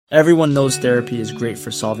Everyone knows therapy is great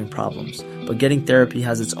for solving problems, but getting therapy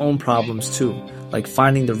has its own problems too, like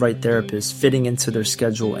finding the right therapist, fitting into their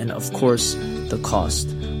schedule, and of course, the cost.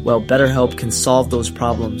 Well, BetterHelp can solve those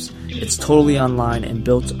problems. It's totally online and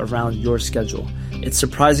built around your schedule. It's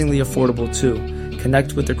surprisingly affordable too.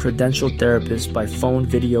 Connect with a credentialed therapist by phone,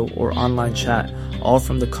 video, or online chat, all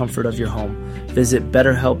from the comfort of your home. Visit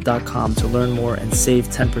BetterHelp.com to learn more and save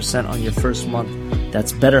 10% on your first month.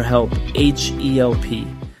 That's BetterHelp, H-E-L-P.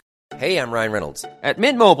 Hey, I'm Ryan Reynolds. At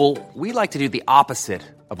Mint Mobile, we like to do the opposite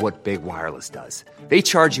of what Big Wireless does. They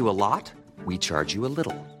charge you a lot, we charge you a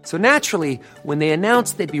little. So naturally, when they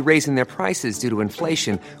announced they'd be raising their prices due to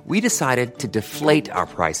inflation, we decided to deflate our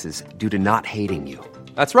prices due to not hating you.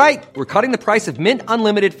 That's right. We're cutting the price of Mint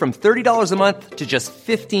Unlimited from $30 a month to just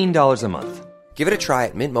 $15 a month. Give it a try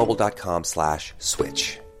at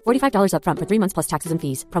mintmobile.com/switch. $45 up front for 3 months plus taxes and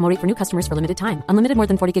fees. Promo rate for new customers for limited time. Unlimited more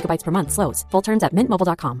than 40 gigabytes per month slows. Full terms at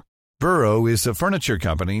mintmobile.com. Burrow is a furniture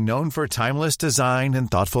company known for timeless design and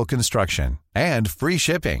thoughtful construction and free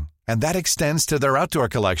shipping, and that extends to their outdoor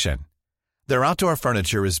collection. Their outdoor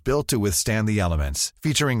furniture is built to withstand the elements,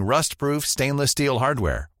 featuring rust-proof stainless steel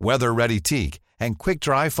hardware, weather-ready teak, and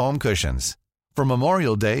quick-dry foam cushions. For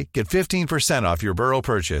Memorial Day, get 15% off your Burrow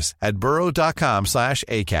purchase at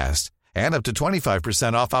burrow.com/ACAST and up to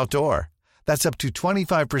 25% off outdoor. That's up to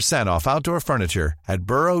 25% off outdoor furniture at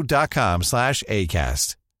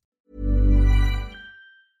burrow.com/ACAST.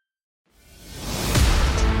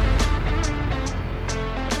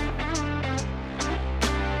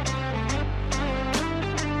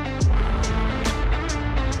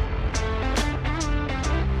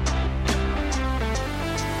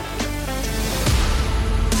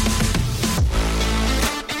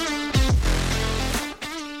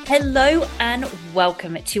 Hello and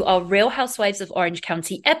welcome to our Real Housewives of Orange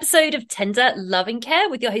County episode of Tender Loving Care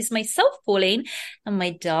with your host, myself, Pauline, and my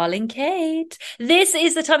darling Kate. This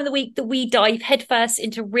is the time of the week that we dive headfirst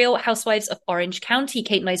into Real Housewives of Orange County,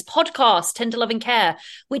 Kate and I's podcast, Tender Loving Care,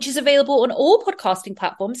 which is available on all podcasting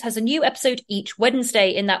platforms, has a new episode each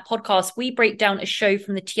Wednesday. In that podcast, we break down a show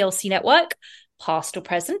from the TLC network, past or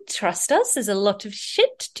present. Trust us, there's a lot of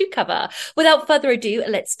shit to cover. Without further ado,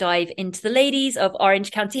 let's dive into the ladies of Orange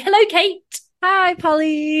County. Hello, Kate. Hi,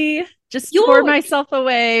 Polly. Just tore myself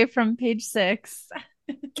away from page 6.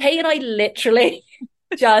 Kate and I literally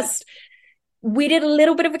we did a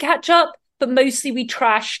little bit of a catch up, but mostly we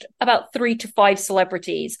trashed about 3 to 5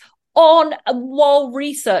 celebrities while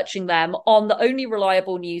researching them on the only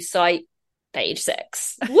reliable news site, page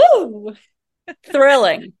 6. Woo!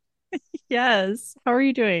 Thrilling. Yes. How are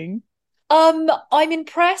you doing? I'm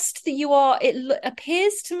impressed that you are. It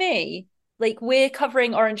appears to me like we're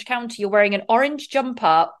covering Orange County. You're wearing an orange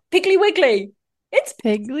jumper. Piggly Wiggly. It's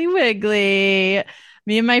Piggly Wiggly.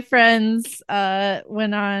 Me and my friends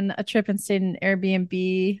went on a trip and stayed in an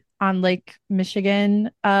Airbnb on Lake Michigan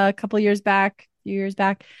a few years back.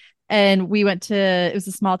 And we went to, it was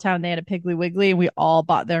a small town. They had a Piggly Wiggly and we all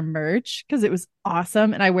bought their merch because it was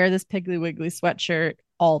awesome. And I wear this Piggly Wiggly sweatshirt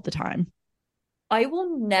all the time. I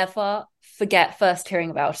will never forget first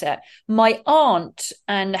hearing about it. My aunt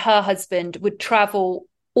and her husband would travel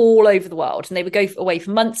all over the world and they would go away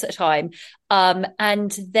for months at a time.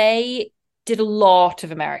 And they did a lot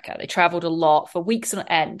of America. They traveled a lot for weeks on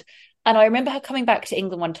end. And I remember her coming back to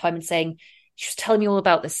England one time and saying, she was telling me all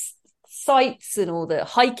about the sights and all the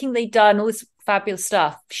hiking they'd done, all this fabulous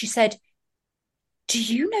stuff. She said, do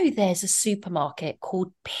you know there's a supermarket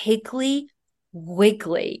called Piggly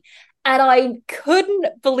Wiggly? And I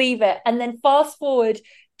couldn't believe it. And then fast forward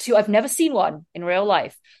to, I've never seen one in real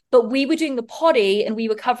life, but we were doing the potty and we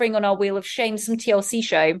were covering on our Wheel of Shame some TLC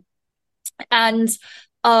show. And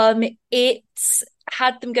it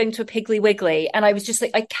had them going to a Piggly Wiggly. And I was just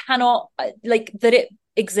like, I cannot, like, that it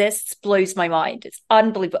exists blows my mind. It's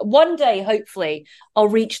unbelievable. One day, hopefully, I'll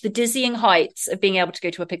reach the dizzying heights of being able to go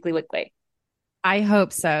to a Piggly Wiggly. I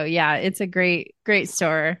hope so. Yeah, it's a great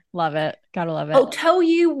store. Love it. Gotta love it. I'll tell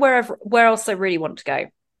you where else I really want to go.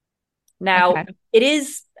 Now, okay. It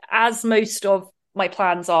is, as most of my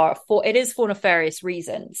plans are, for nefarious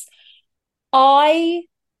reasons. I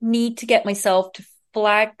need to get myself to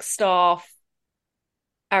Flagstaff,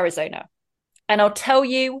 Arizona. And I'll tell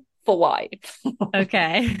you for why.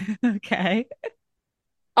 Okay.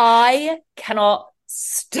 I cannot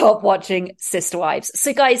stop watching Sister Wives.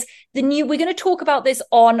 So guys, we're going to talk about this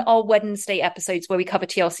on our Wednesday episodes where we cover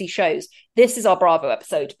TLC shows. This is our Bravo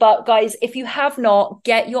episode. But guys, if you have not,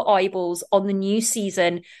 get your eyeballs on the new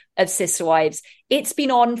season of Sister Wives. It's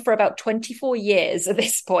been on for about 24 years at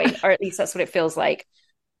this point, or at least that's what it feels like.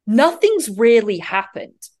 Nothing's really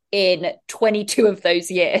happened in 22 of those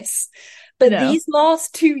years. But these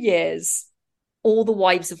last 2 years, all the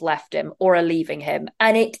wives have left him or are leaving him.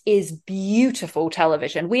 And it is beautiful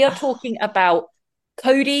television. We are talking about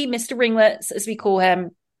Cody, Mr. Ringlets, as we call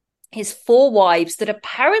him, his 4 wives that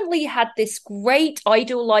apparently had this great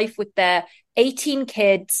ideal life with their 18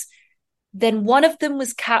 kids. Then one of them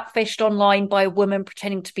was catfished online by a woman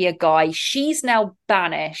pretending to be a guy. She's now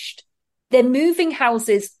banished. They're moving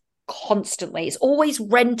houses constantly. It's always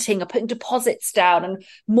renting or putting deposits down and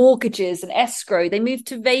mortgages and escrow. They moved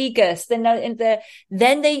to Vegas. Then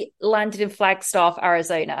they landed in Flagstaff,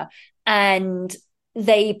 Arizona, and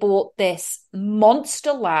they bought this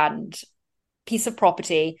monster land piece of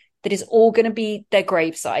property that is all going to be their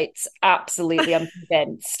grave sites. Absolutely, I'm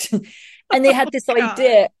convinced. And they had this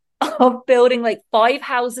idea of building like 5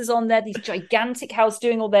 houses on there, these gigantic houses,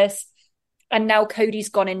 doing all this. And now Cody's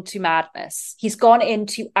gone into madness. He's gone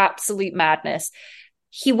into absolute madness.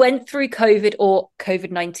 He went through COVID, or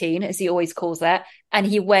COVID-19, as he always calls that, and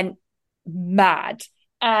he went mad.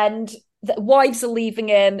 And the wives are leaving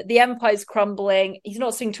him. The empire's crumbling. He's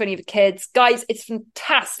not speaking to any of the kids. Guys, it's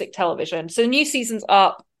fantastic television. So the new season's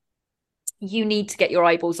up. You need to get your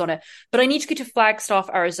eyeballs on it. But I need to go to Flagstaff,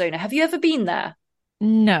 Arizona. Have you ever been there?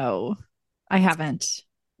 No, I haven't.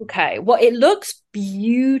 Okay, well, it looks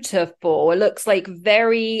beautiful. It looks like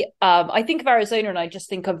very, I think of Arizona and I just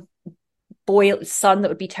think of sun that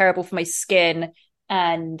would be terrible for my skin,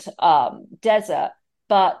 and desert.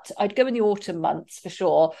 But I'd go in the autumn months for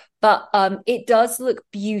sure. But it does look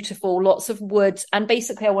beautiful, lots of woods. And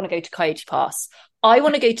basically, I want to go to Coyote Pass. I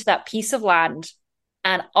want to go to that piece of land,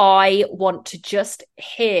 and I want to just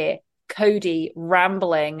hear Cody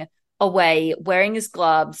rambling away, wearing his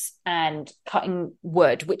gloves and cutting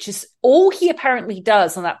wood, which is all he apparently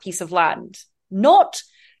does on that piece of land. Not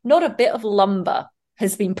a bit of lumber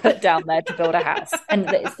has been put down there to build a house. And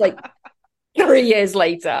it's like 3 years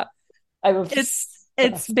later.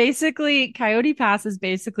 It's basically, Coyote Pass is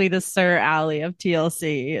basically the Sir Alley of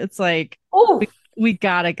TLC. It's like, we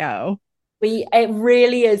gotta go. It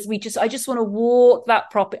really is. I just want to walk that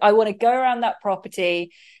property. I want to go around that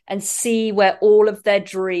property and see where all of their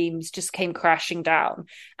dreams just came crashing down.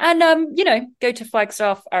 And go to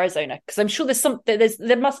Flagstaff, Arizona, because I'm sure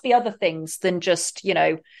there must be other things than just,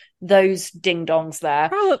 those ding dongs there.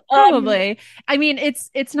 Probably. I mean,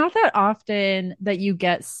 it's not that often that you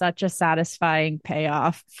get such a satisfying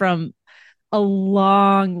payoff from a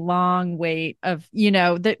long wait of,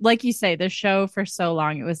 like you say, the show for so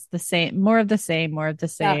long, it was the same, more of the same.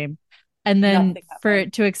 Yeah. And then for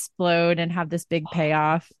it to explode and have this big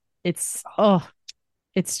payoff, it's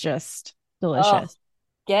just delicious.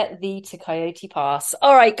 Get thee to Coyote Pass.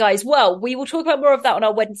 All right, guys. Well, we will talk about more of that on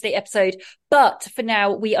our Wednesday episode. But for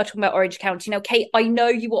now, we are talking about Orange County. Now, Kate, I know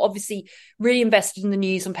you were obviously really invested in the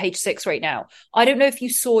news on page 6 right now. I don't know if you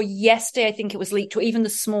saw yesterday, I think it was leaked, or even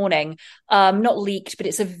this morning. Not leaked, but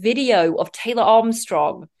it's a video of Taylor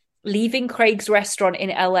Armstrong leaving Craig's restaurant in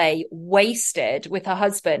LA, wasted with her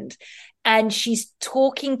husband. And she's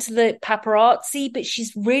talking to the paparazzi, but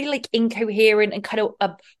she's really like incoherent and kind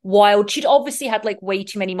of wild. She'd obviously had like way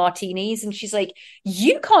too many martinis. And she's like,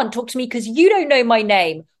 you can't talk to me because you don't know my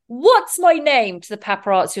name. What's my name? To the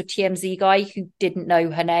paparazzi or TMZ guy who didn't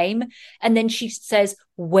know her name. And then she says,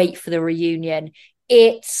 wait for the reunion.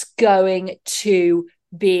 It's going to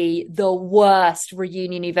be the worst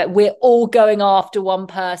reunion event. We're all going after one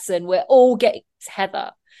person. We're all getting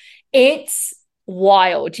Heather. It's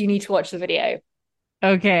wild. You need to watch the video.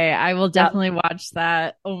 Okay, I will definitely watch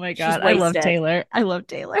that. Oh my God. I love Taylor. I love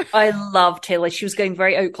Taylor. She was going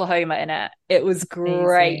very Oklahoma in it. It was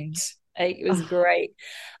great. It was great.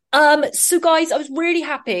 So guys, I was really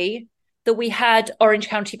happy that we had Orange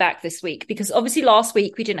County back this week, because obviously last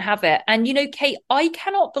week we didn't have it. And Kate, I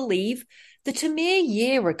cannot believe that a mere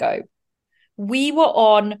year ago we were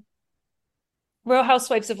on Real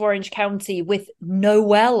Housewives of Orange County with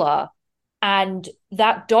Noella and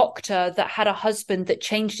that doctor that had a husband that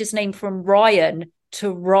changed his name from Ryan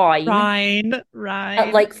to Ryan.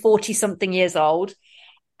 At like 40 something years old.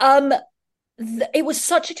 It was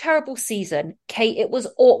such a terrible season, Kate. It was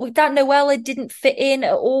that Noella didn't fit in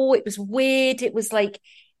at all. It was weird. It was like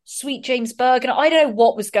Sweet James Bergen. I don't know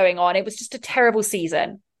what was going on. It was just a terrible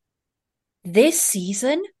season. This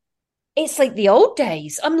season, it's like the old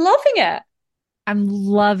days. I'm loving it. I'm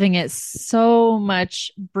loving it so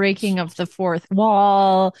much. Breaking of the fourth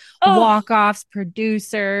wall, walk-offs,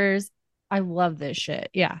 producers. I love this shit.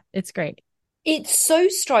 Yeah, it's great. It's so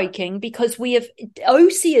striking because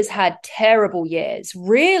OC has had terrible years,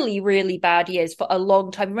 really, really bad years for a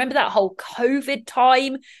long time. Remember that whole COVID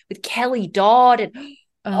time with Kelly Dodd? And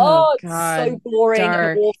God. It's so boring,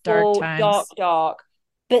 dark, awful, dark times. dark.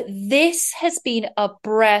 But this has been a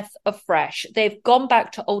breath of fresh. They've gone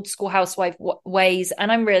back to old school housewife ways,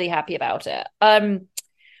 and I'm really happy about it.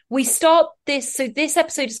 We start this. So this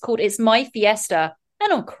episode is called "It's My Fiesta,"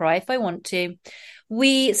 and I'll cry if I want to.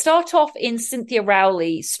 We start off in Cynthia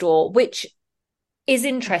Rowley's store, which is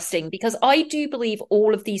interesting because I do believe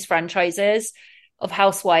all of these franchises of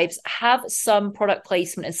housewives have some product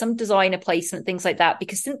placement and some designer placement, things like that,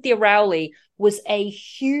 because Cynthia Rowley was a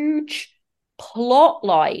huge plot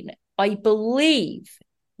line, I believe,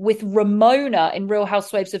 with Ramona in Real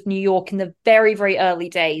Housewives of New York in the very, very early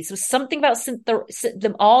days. There was something about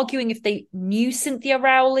them arguing if they knew Cynthia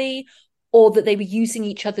Rowley or that they were using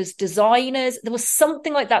each other's designers. There was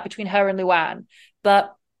something like that between her and Luann.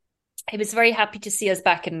 But I was very happy to see us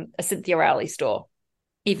back in a Cynthia Rowley store,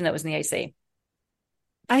 even though it was in the AC.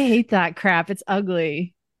 I hate that crap. It's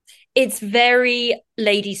ugly. It's very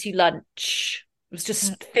ladies who lunch. It was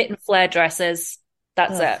just fit and flare dresses.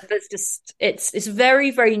 That's it. That's just it's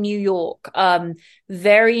very, very New York.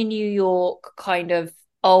 Very New York kind of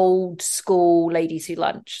old school ladies who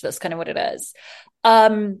lunch. That's kind of what it is.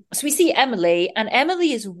 So we see Emily, and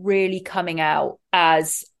Emily is really coming out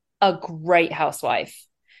as a great housewife.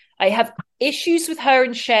 I have issues with her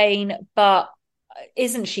and Shane, but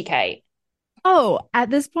isn't she Kate? Oh,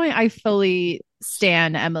 at this point, I fully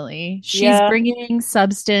stan Emily. She's bringing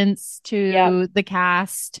substance to the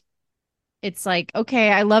cast. It's like,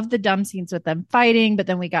 okay, I love the dumb scenes with them fighting, but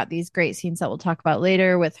then we got these great scenes that we'll talk about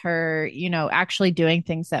later with her, actually doing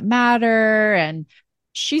things that matter. And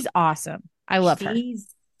she's awesome. I love her. She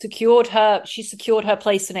secured her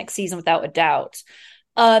place for next season without a doubt.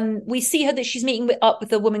 We see her that she's meeting up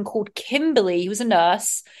with a woman called Kimberly, who's a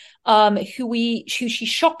nurse, who she's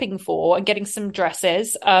shopping for and getting some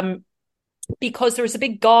dresses, because there is a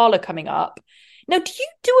big gala coming up. Now,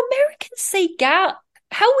 do Americans say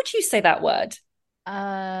how would you say that word?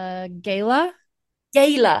 Gala?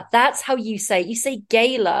 Gala. That's how you say it. You say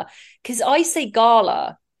gala, because I say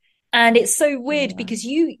gala. And it's so weird because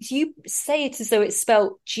you say it as though it's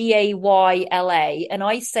spelled Gayla, and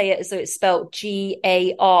I say it as though it's spelled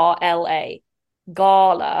Garla.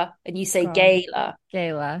 Gala, and you say gala.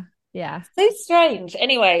 Gala. Yeah. So strange.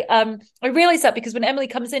 Anyway, I realized that because when Emily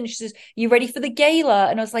comes in, she says, "You ready for the gala?"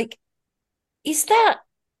 And I was like, is that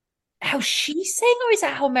how she's saying, or is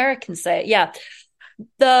that how Americans say it? Yeah.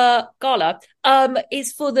 The gala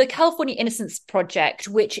is for the California Innocence Project,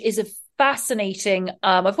 which is a fascinating.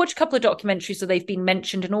 I've watched a couple of documentaries where they've been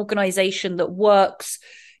mentioned, an organization that works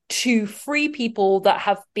to free people that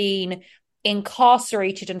have been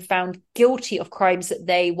incarcerated and found guilty of crimes that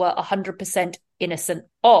they were 100% innocent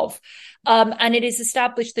of. And it is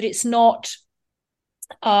established that it's not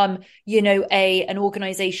an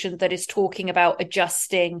organization that is talking about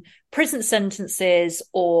adjusting prison sentences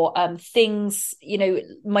or things,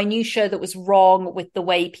 minutiae that was wrong with the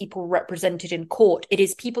way people were represented in court. It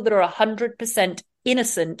is people that are 100%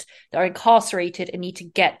 innocent that are incarcerated and need to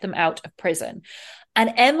get them out of prison.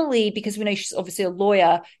 And Emily, because we know she's obviously a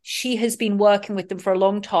lawyer, she has been working with them for a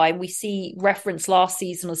long time. We see reference last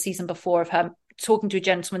season or season before of her talking to a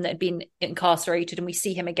gentleman that had been incarcerated, and we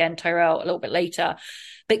see him again, Tyrell, a little bit later.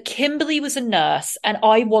 But Kimberly was a nurse, and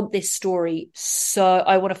I want this story, so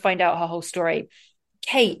I want to find out her whole story.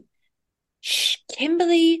 Kate,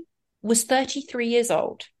 Kimberly was 33 years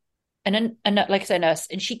old, and like I said, a nurse,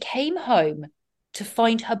 and she came home to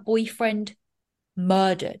find her boyfriend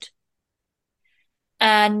murdered.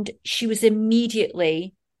 And she was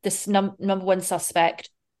immediately the number one suspect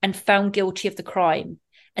and found guilty of the crime,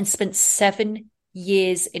 and spent 7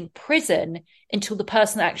 years in prison until the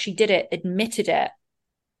person that actually did it admitted it.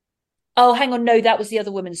 Oh, hang on. No, that was the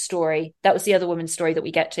other woman's story. That was the other woman's story that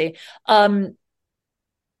we get to. Hang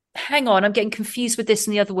on. I'm getting confused with this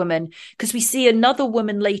and the other woman, because we see another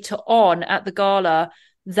woman later on at the gala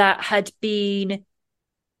that had been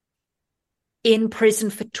in prison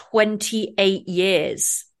for 28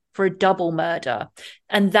 years for a double murder.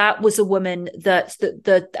 And that was a woman that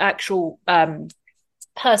the actual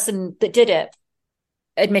person that did it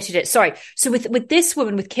admitted it. Sorry. So with this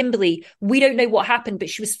woman, with Kimberly, we don't know what happened, but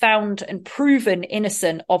she was found and proven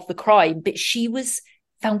innocent of the crime, but she was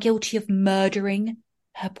found guilty of murdering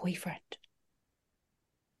her boyfriend.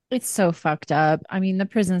 It's so fucked up. I mean, the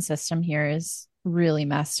prison system here is really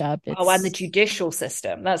messed up. And the judicial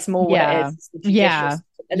system. That's more what it is. Yeah.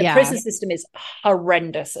 And the prison system is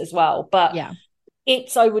horrendous as well. But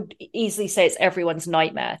I would easily say it's everyone's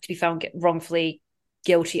nightmare to be found wrongfully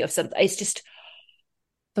guilty of something. It's just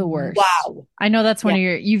the worst. Wow. I know that's one of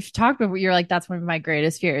you've talked about, you're like, that's one of my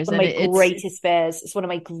greatest fears. One of my greatest fears. It's one of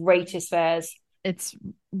my greatest fears. It's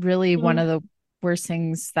really one of the worst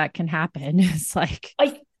things that can happen. It's like,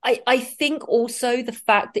 I think also the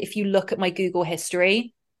fact that if you look at my Google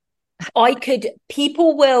history,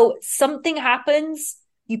 something happens,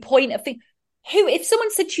 you point a thing. If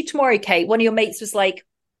someone said to you tomorrow, Kate, one of your mates was like,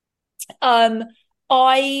 I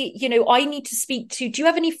need to speak to, do you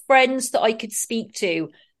have any friends that I could speak to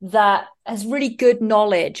that has really good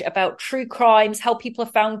knowledge about true crimes, how people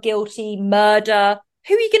are found guilty, murder?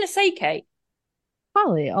 Who are you going to say, Kate?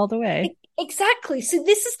 Holly, all the way. Exactly. So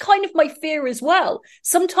this is kind of my fear as well.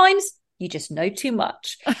 Sometimes you just know too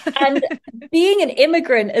much. And being an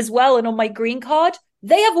immigrant as well, and on my green card,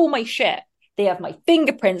 they have all my shit. They have my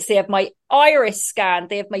fingerprints, they have my iris scan,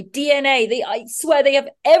 they have my DNA. I swear they have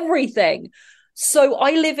everything. So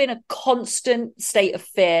I live in a constant state of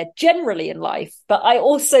fear, generally in life, but I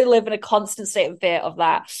also live in a constant state of fear of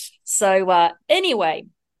that. So anyway,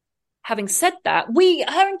 having said that,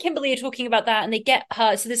 her and Kimberly are talking about that, and they get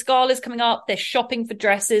her. So this gala is coming up. They're shopping for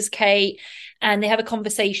dresses, Kate, and they have a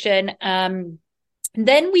conversation.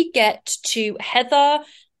 Then we get to Heather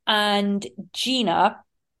and Gina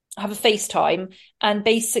have a FaceTime, and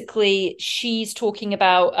basically she's talking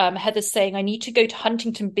about Heather's saying, I need to go to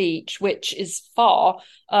Huntington Beach, which is far,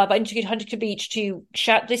 but I need to go to Huntington Beach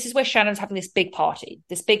this is where Shannon's having this big party,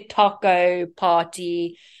 this big taco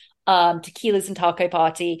party, tequilas and taco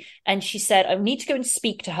party. And she said, I need to go and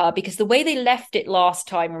speak to her, because the way they left it last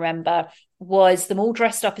time, remember, was them all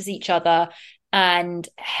dressed up as each other, and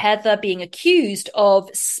Heather being accused of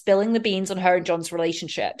spilling the beans on her and John's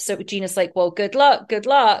relationship. So Gina's like, well, good luck, good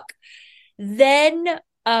luck. Then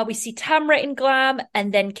we see Tamra in glam,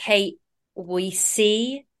 and then Kate, we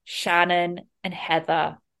see Shannon and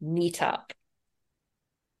Heather meet up.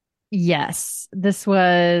 Yes, this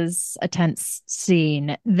was a tense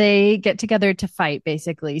scene. They get together to fight,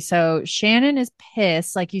 basically. So Shannon is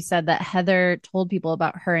pissed, like you said, that Heather told people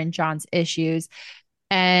about her and John's issues.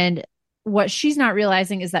 And what she's not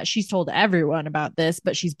realizing is that she's told everyone about this,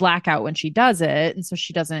 but she's blackout when she does it. And so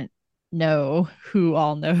she doesn't know who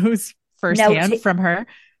all knows firsthand from her.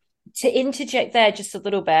 To interject there just a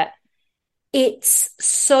little bit, it's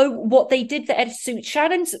so what they did for editor. So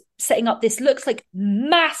Shannon's setting up this looks like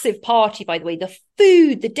massive party, by the way, the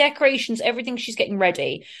food, the decorations, everything she's getting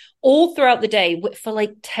ready all throughout the day for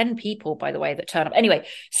like 10 people, by the way, that turn up. Anyway,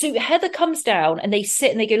 so Heather comes down and they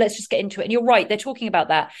sit and they go, let's just get into it. And you're right, they're talking about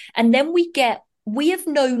that. And then we have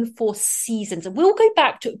known for seasons, and we'll go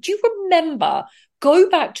back to, do you remember? Go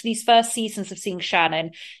back to these first seasons of seeing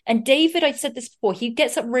Shannon. And David, I said this before, he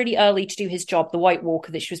gets up really early to do his job, the White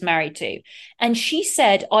Walker that she was married to. And she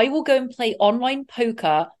said, I will go and play online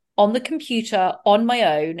poker on the computer on my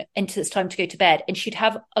own until it's time to go to bed. And she'd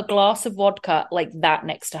have a glass of vodka like that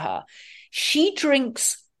next to her. She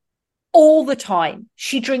drinks all the time.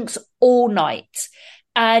 She drinks all night.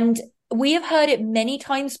 And we have heard it many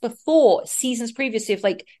times before, seasons previously, of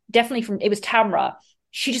like, definitely it was Tamra.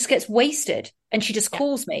 She just gets wasted and she just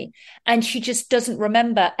calls me, and she just doesn't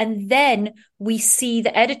remember. And then we see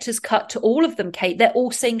the editors cut to all of them, Kate. They're all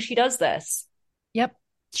saying she does this. Yep.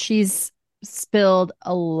 She's spilled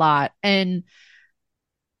a lot. And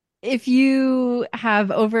if you have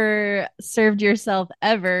overserved yourself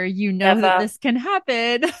ever, you know Never. that this can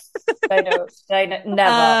happen. I know,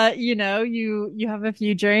 never. You have a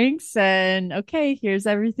few drinks and okay, here's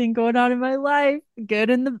everything going on in my life, good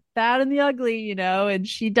and the bad and the ugly, and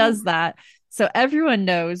she does that. So everyone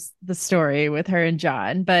knows the story with her and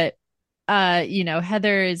John, but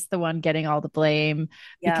Heather is the one getting all the blame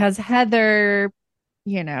because Heather,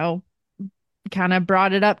 kind of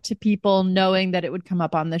brought it up to people knowing that it would come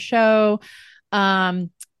up on the show. And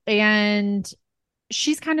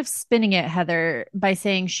she's kind of spinning it, Heather, by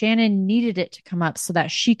saying Shannon needed it to come up so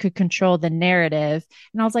that she could control the narrative.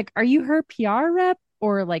 And I was like, are you her PR rep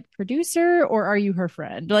or like producer, or are you her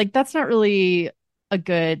friend? Like, that's not really a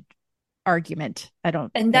good argument, I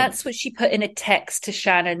don't think. That's what she put in a text to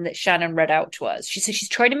Shannon that Shannon read out to us. She said she's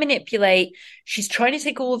trying to manipulate. She's trying to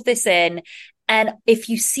take all of this in. And if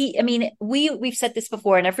you see, I mean, we've said this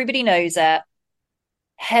before and everybody knows it.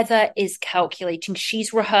 Heather is calculating.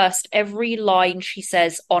 She's rehearsed every line she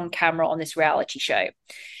says on camera on this reality show.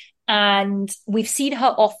 And we've seen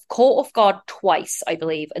her caught off guard twice, I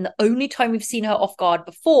believe. And the only time we've seen her off guard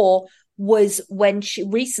before was when she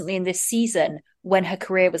recently in this season, when her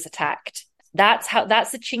career was attacked. That's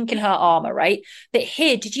the chink in her armor, right? But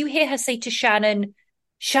here, did you hear her say to Shannon,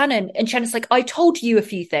 and Shannon's like, I told you a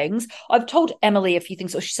few things. I've told Emily a few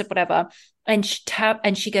things, or she said whatever. And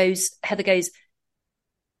Heather goes,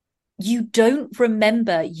 you don't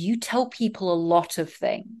remember. You tell people a lot of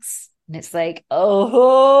things. And it's like,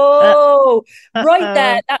 oh, right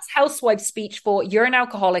there. Uh-oh. That's housewife speech for you're an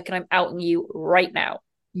alcoholic and I'm outing you right now.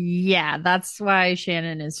 Yeah, that's why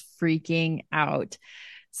Shannon is freaking out.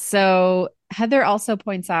 So Heather also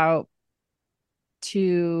points out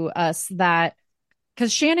to us that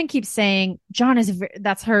because Shannon keeps saying John is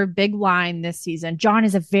that's her big line this season. John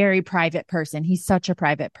is a very private person. He's such a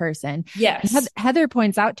private person. And Yes. Heather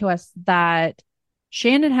points out to us that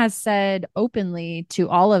Shannon has said openly to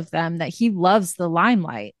all of them that he loves the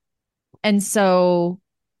limelight. And so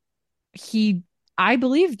he, I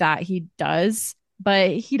believe that he does,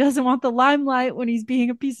 but he doesn't want the limelight when he's being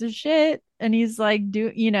a piece of shit and he's like,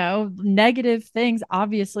 negative things,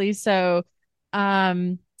 obviously. So,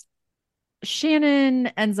 Shannon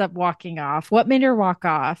ends up walking off. What made her walk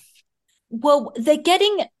off? Well, they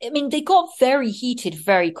got very heated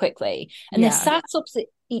very quickly and they Yeah. sat opposite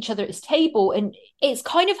each other at this table. And it's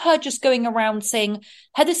kind of her just going around saying,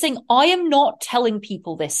 Heather saying, I am not telling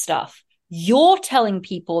people this stuff. You're telling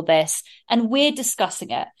people this and we're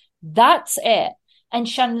discussing it. That's it. And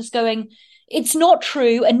Shannon's going, it's not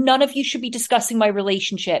true. And none of you should be discussing my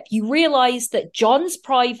relationship. You realize that John's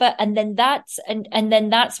private. And then then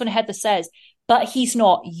that's when Heather says, but he's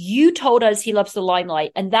not. You told us he loves the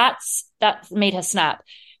limelight. And that made her snap.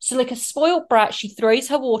 So like a spoiled brat, she throws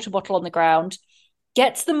her water bottle on the ground,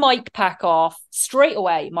 gets the mic pack off straight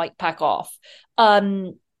away, mic pack off. Oh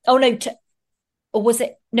no, or was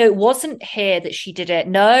it? No, it wasn't here that she did it.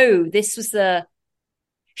 No,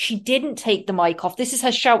 she didn't take the mic off. This is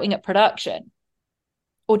her shouting at production.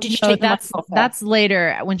 Or did she No, take the mic off her? that's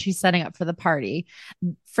later when she's setting up for the party.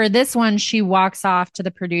 For this one, she walks off to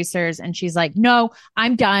the producers and she's like, "No,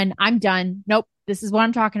 I'm done. I'm done. Nope, this is what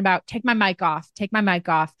I'm talking about. Take my mic off. Take my mic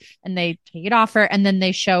off." And they take it off her, and then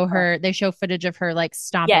they show footage of her like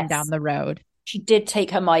stomping down Yes. the road. She did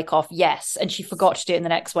take her mic off, yes, and she forgot to do it in the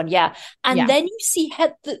next one, yeah. And Yeah. then you see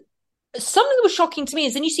Heather. Something that was shocking to me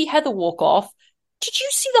is then you see Heather walk off. Did you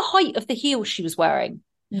see the height of the heels she was wearing?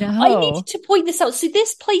 I No. needed to point this out. So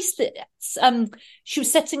this place that she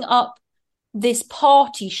was setting up this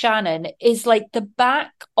party, Shannon, is like the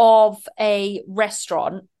back of a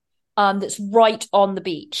restaurant that's right on the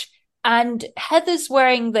beach. And Heather's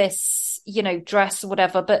wearing this, dress or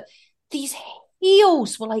whatever, but these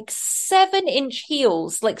heels were like 7-inch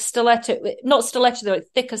heels, like stiletto, not stiletto, they're like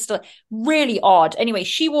thicker stiletto, really odd. Anyway,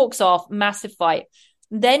 she walks off, massive fight.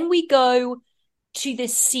 Then we go to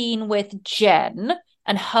this scene with Jen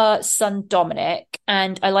and her son Dominic.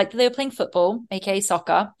 And I like that they were playing football, aka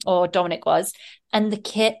soccer, or Dominic was, and the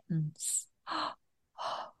kittens.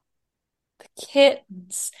 The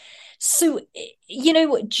kittens. So,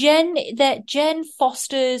 Jen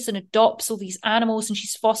fosters and adopts all these animals, and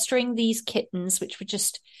she's fostering these kittens, which were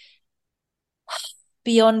just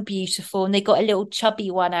beyond beautiful. And they got a little chubby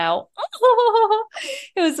one out.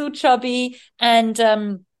 It was all chubby. And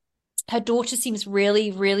her daughter seems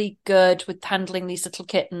really, really good with handling these little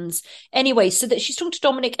kittens. Anyway, so that she's talking to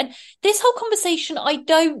Dominic, and this whole conversation, I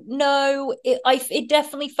don't know, it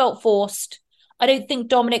definitely felt forced. I don't think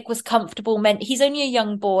Dominic was comfortable. He's only a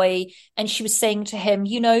young boy, and she was saying to him,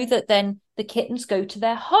 that then the kittens go to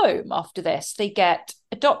their home after this. They get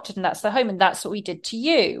adopted, and that's their home, and that's what we did to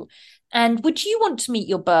you. And would you want to meet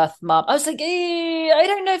your birth mum? I was like, I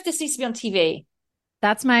don't know if this needs to be on TV.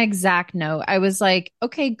 That's my exact note. I was like,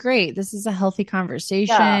 okay, great. This is a healthy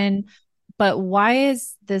conversation. Yeah. But why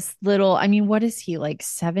is this what is he, like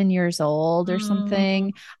 7 years old or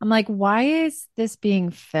something? I'm like, why is this being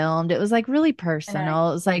filmed? It was like really personal.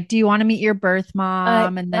 It was like, do you want to meet your birth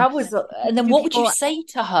mom? And then what would you say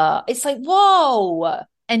to her? It's like, whoa.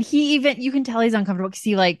 And you can tell he's uncomfortable because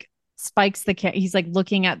he like spikes he's like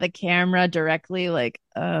looking at the camera directly, like,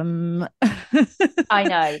 I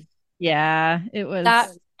know. Yeah, it was. That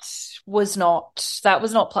was not. I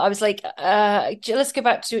was like, let's go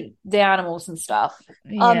back to the animals and stuff.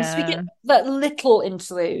 Yeah. So we get that little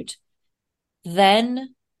interlude.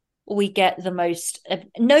 Then we get the most.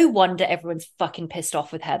 No wonder everyone's fucking pissed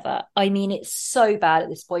off with Heather. I mean, it's so bad at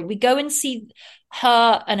this point. We go and see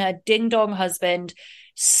her and her ding dong husband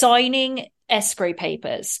signing escrow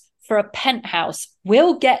papers for a penthouse.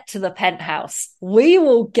 We'll get to the penthouse. We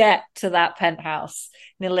will get to that penthouse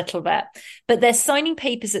in a little bit. But they're signing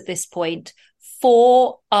papers at this point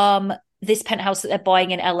for this penthouse that they're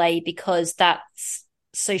buying in LA because that's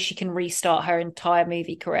so she can restart her entire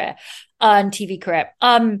movie career and TV career.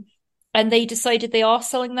 And they decided they are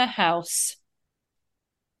selling their house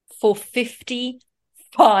for $55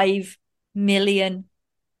 million.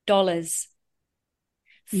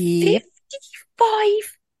 Yep.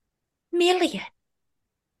 55 million.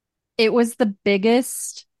 It was the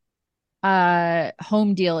biggest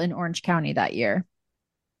home deal in Orange County that year.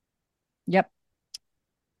 Yep.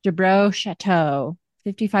 Dubrow Chateau,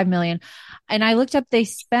 55 million. And I looked up, they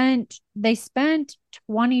spent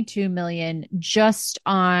 22 million just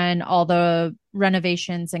on all the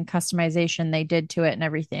renovations and customization they did to it and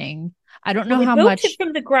everything. I don't Well, know they how built much. it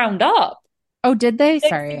from the ground up. Oh, did they?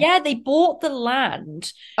 Sorry. Yeah, they bought the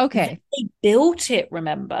land. Okay. They built it,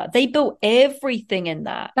 remember? They built everything in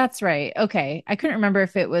that. That's right. Okay. I couldn't remember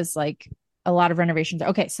if it was like a lot of renovations.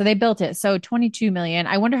 Okay, so they built it. So 22 million.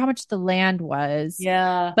 I wonder how much the land was.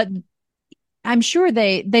 Yeah. But I'm sure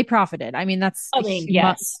they profited. I mean,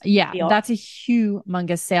 Yes. yeah, that's a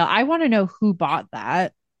humongous sale. I want to know who bought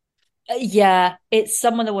that. Yeah, it's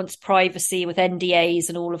someone that wants privacy with NDAs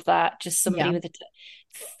and all of that. Just somebody Yeah. with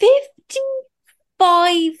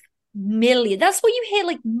 55 million. That's what you hear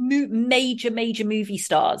like major movie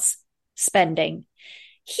stars spending.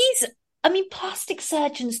 I mean, plastic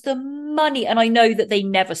surgeons, the money, and I know that they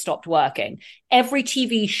never stopped working. Every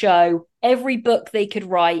TV show, every book they could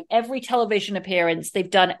write, every television appearance, they've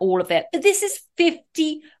done all of it. But this is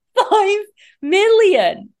 55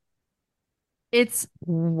 million. It's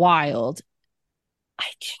wild.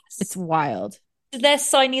 It's wild. They're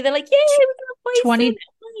signing, they're like, yeah, we're gonna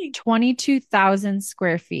buy 22,000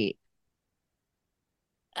 square feet.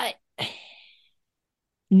 I,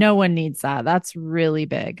 No one needs that. That's really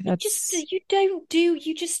big.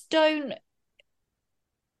 you just don't.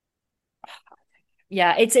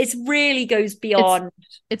 Yeah, it's really goes beyond.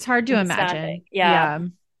 It's hard to imagine. Yeah.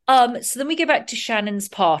 So then we go back to Shannon's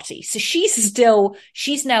party. So she's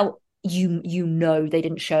now, you know, they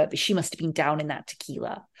didn't show it, but she must have been down in that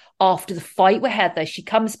tequila. After the fight with Heather, she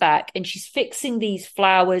comes back and she's fixing these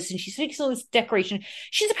flowers and she's fixing all this decoration.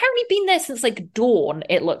 She's apparently been there since like dawn,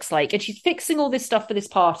 it looks like, and she's fixing all this stuff for this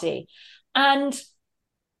party. And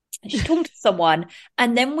she's talking to someone,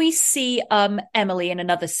 and then we see Emily in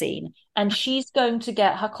another scene, and she's going to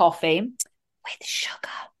get her coffee with sugar.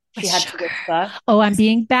 She had to whisper. Oh, I'm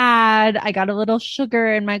being bad. I got a little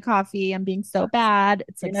sugar in my coffee. I'm being so bad.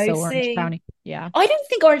 It's like so Orange County. Yeah. I don't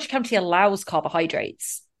think Orange County allows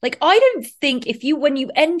carbohydrates. Like, I don't think when you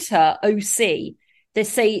enter OC, they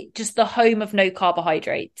say just the home of no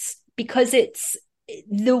carbohydrates, because it's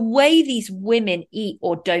the way these women eat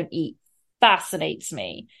or don't eat fascinates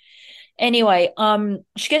me. Anyway,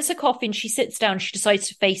 she gets her coffee and she sits down. She decides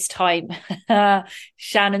to FaceTime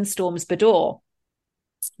Shannon Storms Bador.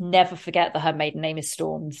 Never forget that her maiden name is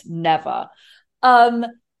Storms. Never. And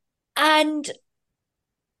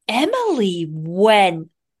Emily went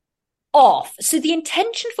off. So the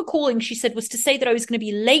intention for calling, she said, was to say that I was going to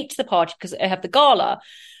be late to the party because I have the gala.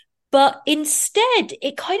 But instead,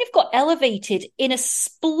 it kind of got elevated in a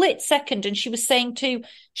split second. And she was saying to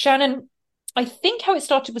Shannon, I think how it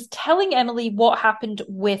started was telling Emily what happened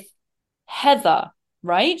with Heather,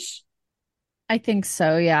 right? I think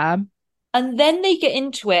so, yeah. And then they get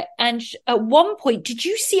into it. And at one point, did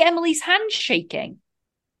you see Emily's hand shaking?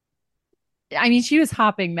 I mean, she was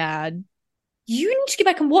hopping mad. You need to go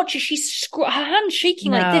back and watch it. Her hand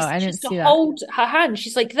shaking like this. I didn't Just see to that. hold her hand.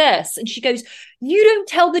 She's like this. And she goes, you don't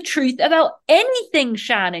tell the truth about anything,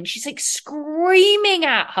 Shannon. She's like screaming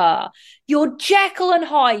at her. You're Jekyll and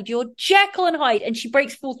Hyde. You're Jekyll and Hyde. And she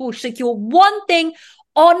breaks fourth wall. She's like, you're one thing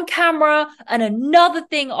on camera and another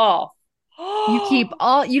thing off.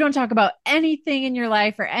 You don't talk about anything in your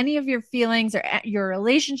life or any of your feelings or your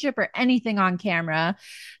relationship or anything on camera.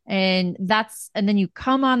 And then you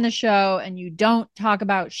come on the show and you don't talk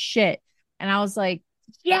about shit. And I was like,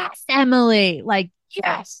 yes, Emily, like,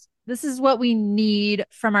 yes, this is what we need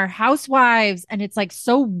from our housewives. And it's like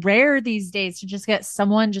so rare these days to just get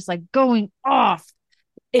someone just like going off.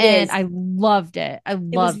 I loved it. I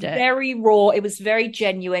loved it. It was very raw. It was very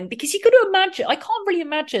genuine, because you could imagine, I can't really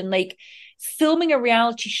imagine like filming a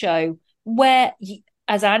reality show where,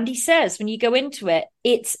 as Andy says, when you go into it,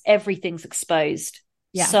 everything's exposed.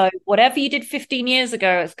 Yeah. So whatever you did 15 years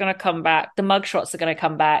ago, it's going to come back. The mugshots are going to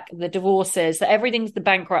come back. The divorces, the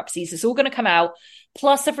bankruptcies, it's all going to come out.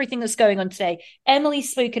 Plus everything that's going on today.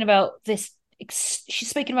 Emily's spoken about this. She's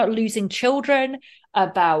spoken about losing children,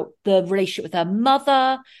 about the relationship with her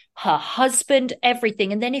mother, her husband,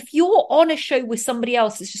 everything. And then if you're on a show with somebody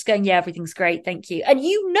else that's just going, yeah, everything's great, thank you, and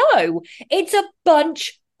you know it's a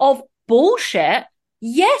bunch of bullshit,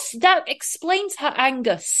 yes, that explains her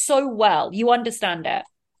anger so well. You understand it.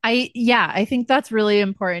 I think that's really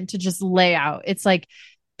important to just lay out. It's like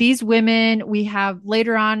these women, we have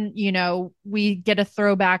later on, we get a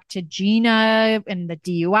throwback to Gina and the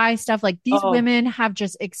DUI stuff. Like these women have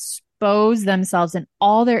just exposed themselves and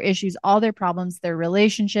all their issues, all their problems, their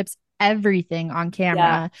relationships, everything on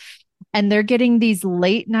camera. And they're getting these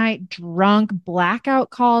late night drunk blackout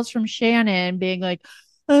calls from Shannon being like,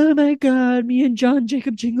 oh my God, me and John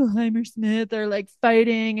Jacob Jingleheimer Smith are like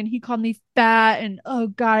fighting and he called me fat and oh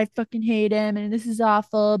God, I fucking hate him and this is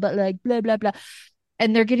awful, but like blah, blah, blah.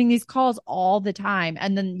 And they're getting these calls all the time.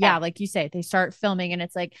 And then, yeah, like you say, they start filming and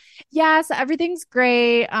it's like, yeah, so everything's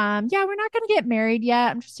great. Yeah, we're not going to get married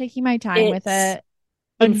yet. I'm just taking my time with it.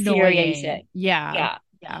 Infuriating. Annoying. Yeah.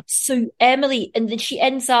 So Emily, and then she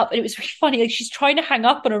ends up, and it was really funny. Like she's trying to hang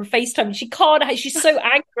up on her on FaceTime, and she can't. She's so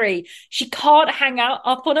angry, she can't hang out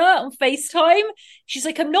up on her on FaceTime. She's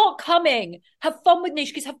like, "I'm not coming. Have fun with me."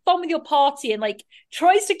 She goes, "Have fun with your party," and like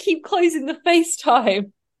tries to keep closing the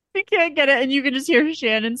FaceTime. You can't get it, and you can just hear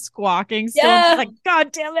Shannon squawking. Still, yeah. She's like,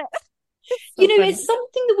 "God damn it." So funny. It's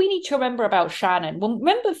something that we need to remember about Shannon. Well,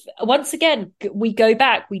 remember, once again, we go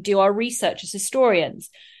back, we do our research as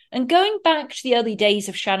historians. And going back to the early days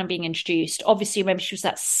of Shannon being introduced, obviously, remember, she was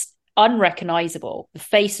that unrecognizable. The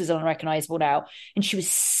face was unrecognizable now. And she was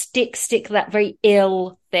stick, that very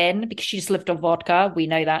ill thin because she just lived on vodka. We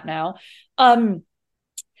know that now.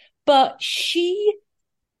 But she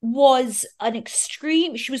was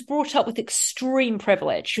she was brought up with extreme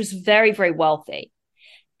privilege. She was very, very wealthy.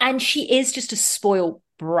 And she is just a spoiled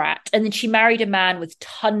brat. And then she married a man with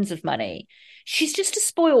tons of money. She's just a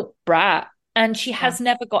spoiled brat. And she has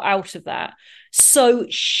never got out of that. So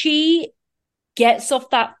she gets off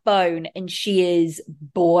that phone and she is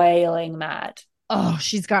boiling mad. Oh,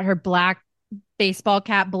 she's got her black baseball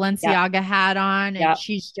cap Balenciaga hat on. And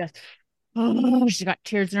she's just, she's got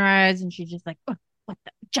tears in her eyes. And she's just like, oh, what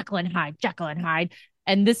the Jekyll and Hyde.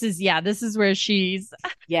 And this is where she's.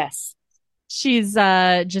 Yes. She's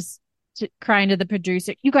just crying to the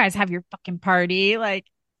producer, you guys have your fucking party. Like,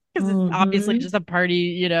 because it's obviously just a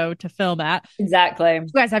party, to film at. Exactly. You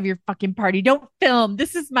guys have your fucking party. Don't film.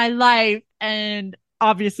 This is my life. And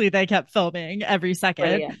obviously they kept filming every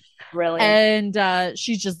second. Brilliant. And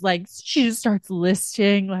she just starts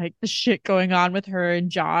listing like the shit going on with her and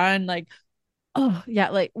John. Like, oh yeah,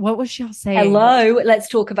 like what was she all saying? Hello, let's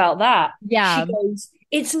talk about that. Yeah. She goes,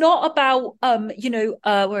 it's not about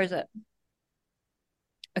where is it?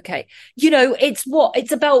 Okay.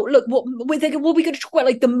 It's about, look, what we're going to talk about,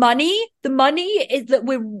 like the money is that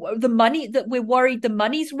we're worried the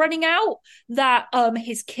money's running out, that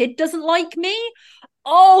his kid doesn't like me.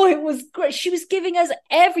 Oh, it was great. She was giving us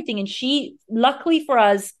everything. And she, luckily for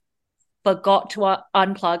us, forgot to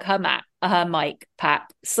unplug her mic,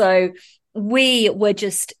 Pat. So we were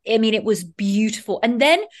just, it was beautiful. And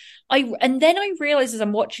then I realized as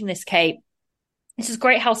I'm watching this, Kate, this is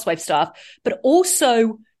great housewife stuff, but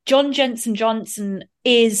also John Jensen Johnson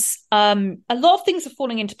is a lot of things are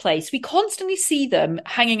falling into place. We constantly see them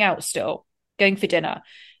hanging out still, going for dinner.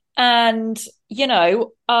 And,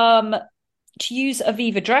 to use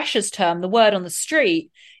Aviva Drescher's term, the word on the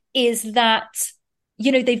street is that,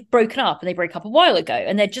 they've broken up and they broke up a while ago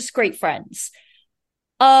and they're just great friends.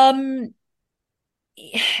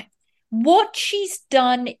 What she's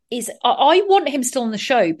done is, I want him still on the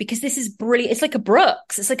show because this is brilliant. It's like a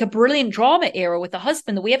Brooks. It's like a brilliant drama era with a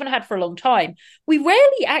husband that we haven't had for a long time. We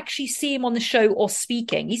rarely actually see him on the show or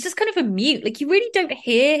speaking. He's just kind of a mute. Like, you really don't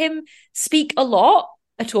hear him speak a lot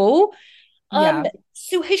at all. Yeah.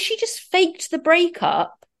 So has she just faked the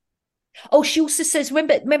breakup? Oh, she also says,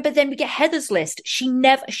 remember then we get Heather's list.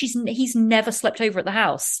 He's never slept over at the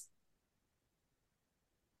house.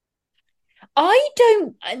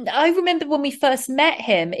 I remember when we first met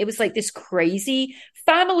him, it was like this crazy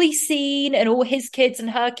family scene and all his kids and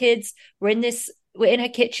her kids were in her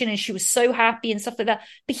kitchen and she was so happy and stuff like that.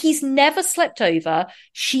 But he's never slept over.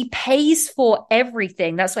 She pays for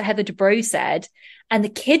everything. That's what Heather Dubrow said. And the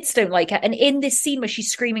kids don't like her. And in this scene where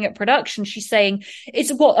she's screaming at production, she's saying,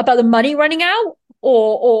 it's what about the money running out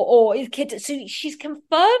or his kids. So she's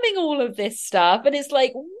confirming all of this stuff. And it's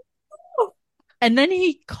like, and then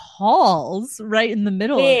he calls right in the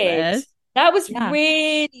middle of it. That was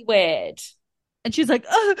really weird. And she's like,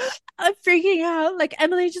 oh, I'm freaking out. Like,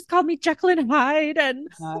 Emily just called me Jekyll and Hyde and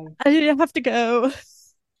I have to go.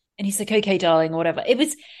 And he's like, okay, darling, or whatever. It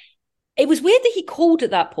was weird that he called at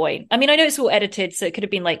that point. I know it's all edited, so it could have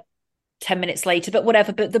been like 10 minutes later, but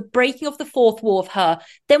whatever. But the breaking of the fourth wall of her,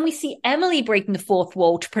 then we see Emily breaking the fourth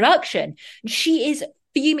wall to production. She is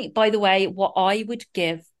fuming. By the way, what I would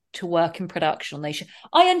give to work in production on Nation.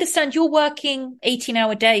 I understand you're working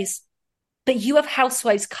 18-hour days, but you have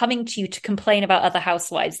housewives coming to you to complain about other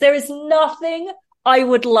housewives. There is nothing I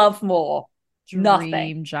would love more.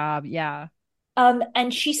 Dream job, yeah.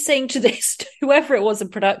 And she's saying to this, to whoever it was in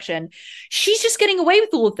production, she's just getting away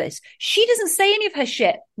with all of this. She doesn't say any of her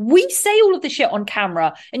shit. We say all of the shit on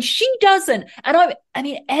camera, and she doesn't. And I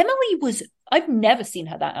mean, Emily was, I've never seen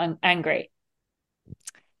her that angry.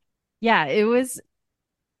 Yeah, it was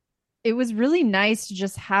really nice to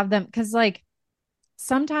just have them, because like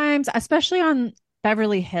sometimes, especially on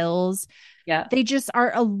Beverly Hills, yeah, they just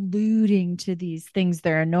are alluding to these things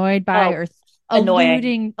they're annoyed by, or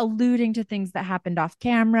annoying. alluding to things that happened off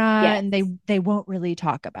camera, Yes. and they won't really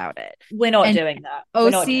talk about it. We're not doing that.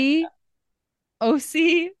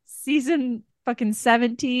 OC season fucking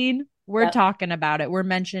 17, we're talking about it. We're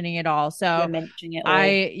mentioning it all. So we're mentioning it all.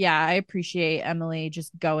 I appreciate Emily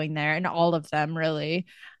just going there, and all of them really.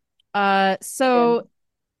 So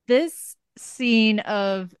this scene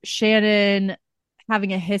of Shannon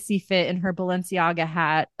having a hissy fit in her Balenciaga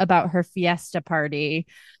hat about her Fiesta party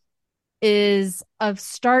is of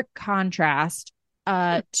stark contrast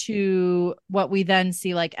to what we then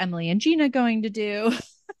see like Emily and Gina going to do.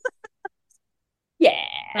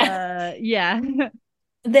 Yeah.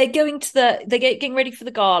 They're getting ready for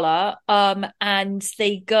the gala, and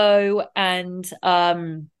they go and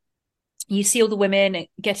you see all the women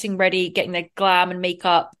getting ready, getting their glam and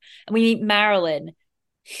makeup, and we meet Marilyn,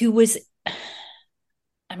 who was,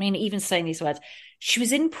 I mean, even saying these words, she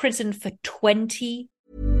was in prison for 20.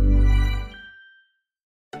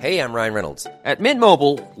 Hey, I'm Ryan Reynolds. At Mint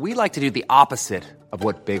Mobile, we like to do the opposite of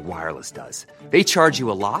what Big Wireless does. They charge you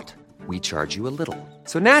a lot. We charge you a little.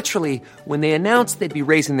 So naturally, when they announced they'd be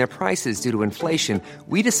raising their prices due to inflation,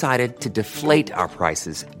 we decided to deflate our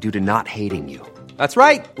prices due to not hating you. That's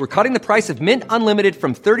right. We're cutting the price of Mint Unlimited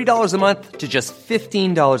from $30 a month to just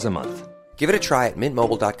 $15 a month. Give it a try at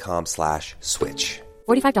mintmobile.com/switch.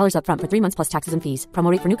 $45 up front for 3 months plus taxes and fees.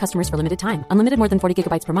 Promo rate for new customers for limited time. Unlimited more than 40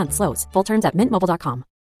 gigabytes per month. Slows full terms at mintmobile.com.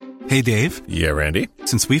 Hey, Dave. Yeah, Randy.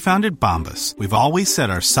 Since we founded Bombas, we've always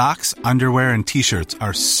said our socks, underwear, and T-shirts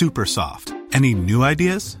are super soft. Any new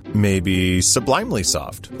ideas? Maybe sublimely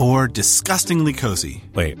soft. Or disgustingly cozy.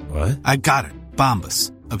 Wait, what? I got it.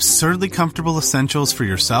 Bombas. Absurdly comfortable essentials for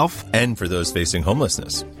yourself and for those facing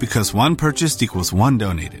homelessness. Because one purchased equals one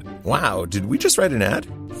donated. Wow, did we just write an ad?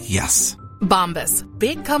 Yes. Bombas.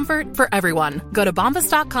 Big comfort for everyone. Go to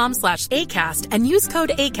bombas.com/ACAST and use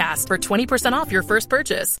code ACAST for 20% off your first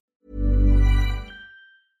purchase.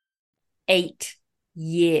 8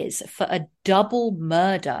 years for a double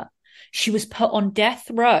murder. She was put on death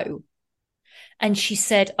row, and she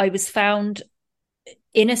said, I was found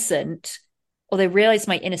innocent, or they realized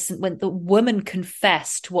my innocence when the woman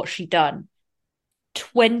confessed what she'd done.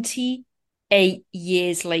 28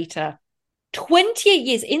 years later. 28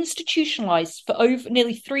 years institutionalized for over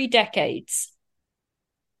nearly 3 decades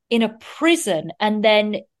in a prison. And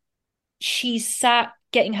then she's sat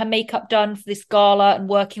getting her makeup done for this gala and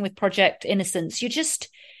working with Project Innocence.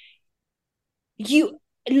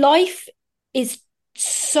 Life is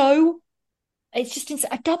so, it's just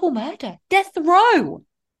a double murder, death row.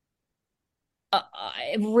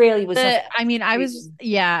 It really was. I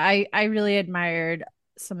really admired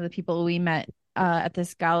some of the people we met at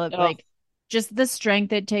this gala. Like, just the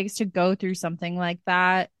strength it takes to go through something like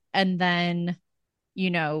that. And then,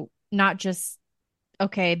 not just,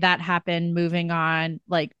 okay, that happened, moving on,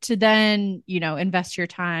 like to then, invest your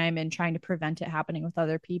time in trying to prevent it happening with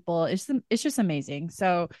other people. It's just amazing.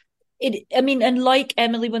 So and like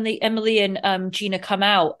Emily, when Emily and Gina come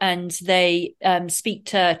out and they speak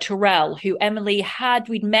to Terrell, who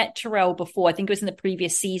we'd met Terrell before, I think it was in the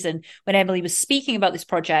previous season when Emily was speaking about this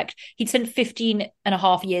project. He'd spent 15 and a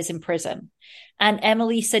half years in prison. And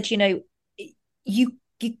Emily said, look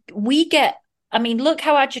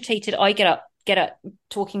how agitated I get up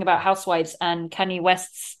talking about Housewives and Kanye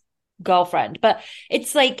West's girlfriend. But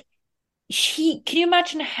it's like, can you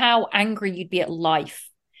imagine how angry you'd be at life?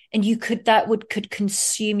 And could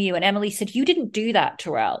consume you. And Emily said, you didn't do that,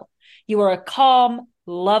 Terrell. You are a calm,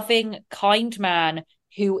 loving, kind man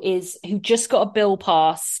who just got a bill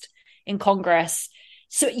passed in Congress.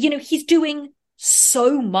 So, he's doing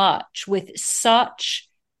so much with such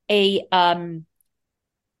a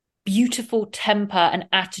beautiful temper and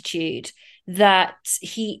attitude that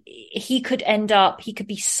he could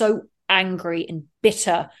be so angry and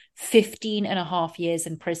bitter 15 and a half years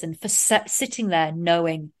in prison for sitting there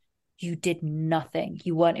knowing you did nothing.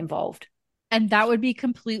 You weren't involved. And that would be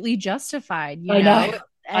completely justified. I know.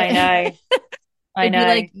 I know. Be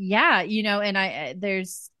like, yeah, and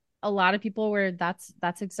there's a lot of people where that's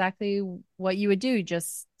exactly what you would do.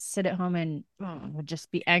 Just sit at home and just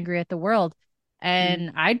be angry at the world.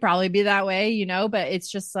 And I'd probably be that way, but it's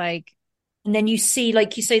just like, And then you see,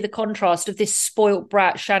 like you say, the contrast of this spoilt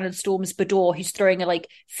brat, Shannon Storms Bedore, who's throwing a like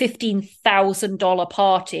 $15,000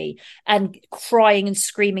 party and crying and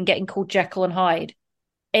screaming, getting called Jekyll and Hyde.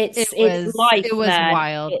 It's life, it was man.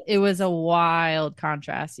 wild. It was a wild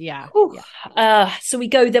contrast. Yeah. So we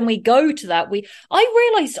go to that. I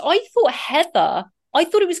realized I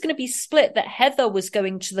thought it was going to be split, that Heather was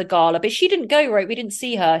going to the gala, but she didn't go, right? We didn't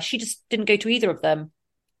see her. She just didn't go to either of them.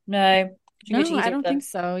 No. No, I don't think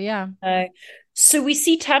so. Yeah. No. So we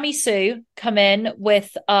see Tammy Sue come in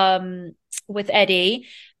with Eddie,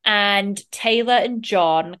 and Taylor and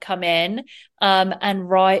John come in, and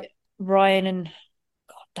Ryan and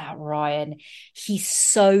that Ryan, he's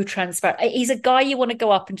so transparent. He's a guy you want to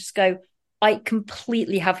go up and just go, I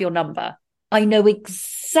completely have your number. I know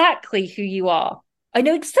exactly who you are. I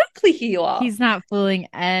know exactly who you are. He's not fooling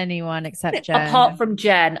anyone except Jen. Apart from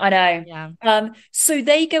Jen, I know. Yeah. So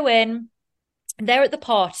they go in, they're at the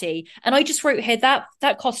party, and I just wrote here that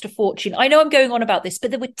cost a fortune. I know I'm going on about this, but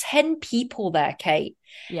there were 10 people there, Kate.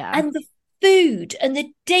 Yeah. And the food and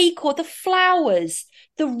the decor, the flowers,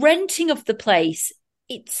 the renting of the place,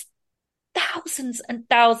 it's thousands and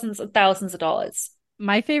thousands and thousands of dollars.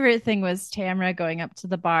 My favorite thing was Tamra going up to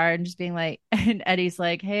the bar and just being like, and Eddie's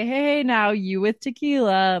like, hey, now you with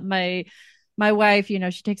tequila. My wife, you know,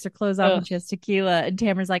 she takes her clothes off and she has tequila. And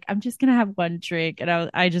Tamra's like, I'm just going to have one drink. And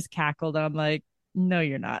I just cackled. And I'm like, no,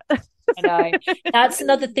 you're not. I know. That's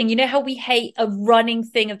another thing. You know how we hate a running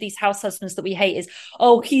thing of these house husbands that we hate is,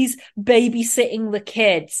 oh, he's babysitting the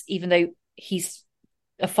kids, even though he's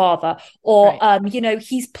a father, or right. You know,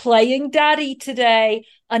 he's playing daddy today.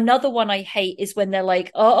 Another one I hate is when they're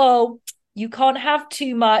like, oh, you can't have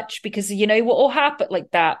too much because you know what will happen,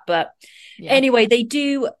 like that. But anyway, they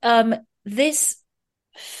do this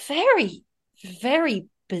very, very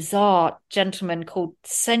bizarre gentleman called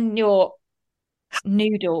Senor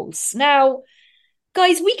Noodles. Now,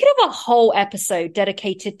 guys, we could have a whole episode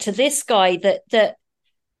dedicated to this guy that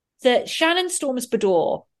Shannon Storms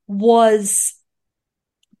Bedore was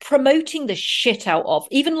promoting the shit out of.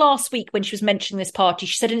 Even last week when she was mentioning this party,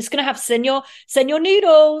 she said, and it's going to have Senor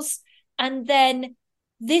Noodles. And then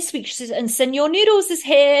this week she says, and Senor Noodles is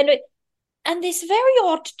here. And this very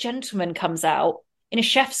odd gentleman comes out in a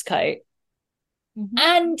chef's coat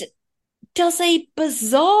and does a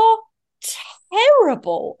bizarre,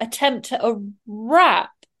 terrible attempt at a rap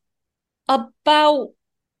about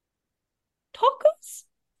tacos.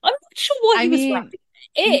 I'm not sure what he was rapping.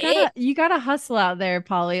 You gotta hustle out there,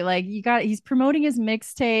 Polly. Like he's promoting his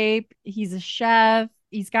mixtape. He's a chef.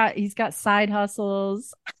 He's got side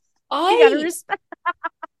hustles. I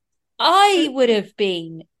would have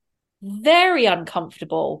been very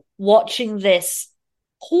uncomfortable watching this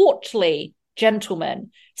portly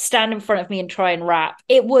gentleman stand in front of me and try and rap.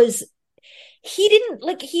 He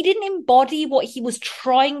didn't embody what he was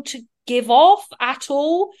trying to give off at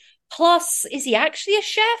all. Plus, is he actually a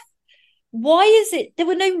chef? Why is it there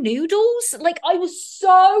were no noodles? Like, I was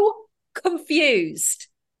so confused.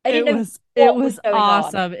 It was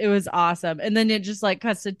awesome. It was awesome. And then it just like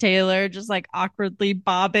cuts to Taylor just like awkwardly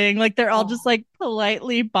bobbing. Like they're all just like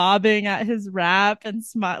politely bobbing at his rap and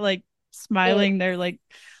smiling. They're like,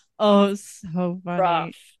 oh, so funny.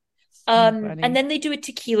 Rough. And then they do a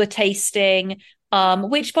tequila tasting,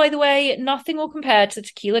 which, by the way, nothing will compare to the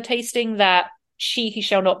tequila tasting that she who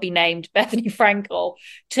shall not be named, Bethany Frankel,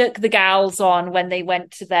 took the gals on when they went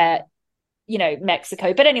to their,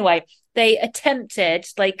 Mexico. But anyway, they attempted,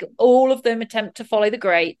 like all of them attempt to follow the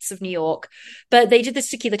greats of New York, but they did this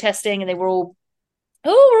tequila testing and they were all,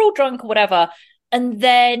 we're all drunk or whatever. And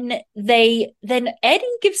then Eddie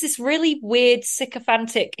gives this really weird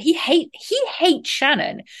sycophantic. He hates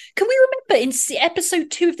Shannon. Can we remember in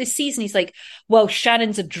episode 2 of this season? He's like, "Well,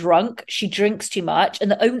 Shannon's a drunk. She drinks too much,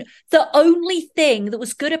 and the only thing that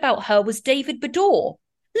was good about her was David Bedore."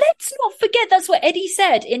 Let's not forget that's what Eddie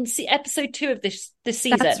said in episode 2 of this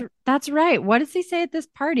season. That's right. What does he say at this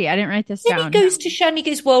party? I didn't write this down. Then he goes to Shannon. He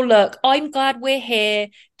goes, "Well, look, I'm glad we're here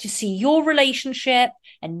to see your relationship.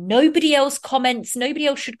 And nobody else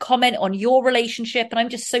should comment on your relationship. And I'm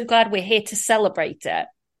just so glad we're here to celebrate it."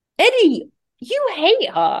 Eddie, you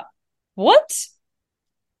hate her. What?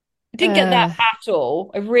 I didn't get that at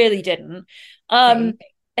all. I really didn't.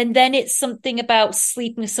 And then it's something about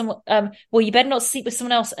sleeping with someone. Well, you better not sleep with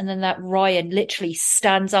someone else. And then that Ryan literally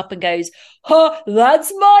stands up and goes,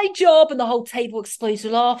 that's my job. And the whole table explodes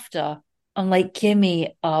with laughter. I'm like, give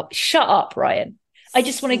me up. Shut up, Ryan. I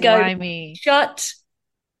just want to go, shut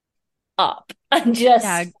up and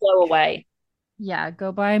just go away. Yeah,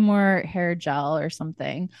 go buy more hair gel or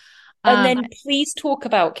something. And then please talk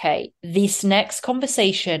about, Kate, this next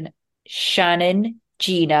conversation, Shannon,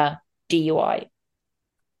 Gina, DUI.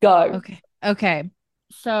 Go. Okay.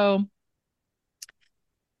 So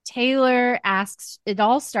Taylor asks, it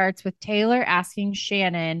all starts with Taylor asking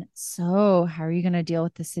Shannon, so how are you going to deal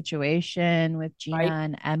with the situation with Gina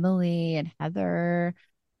and Emily and Heather?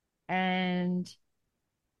 And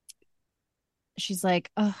she's like,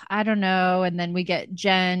 oh, I don't know. And then we get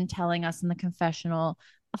Jen telling us in the confessional,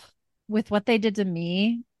 with what they did to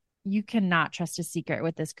me, you cannot trust a secret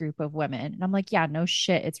with this group of women. And I'm like, yeah, no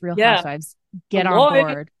shit. It's Real Housewives. Get on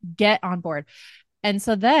board. Get on board. And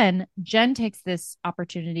so then Jen takes this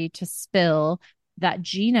opportunity to spill that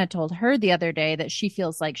Gina told her the other day that she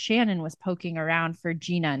feels like Shannon was poking around for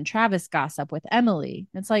Gina and Travis gossip with Emily.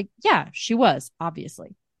 It's like, yeah, she was,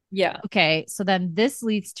 obviously. Yeah. Okay. So then this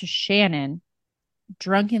leads to Shannon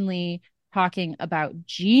drunkenly talking about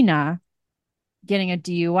Gina getting a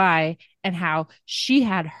DUI and how she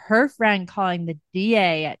had her friend calling the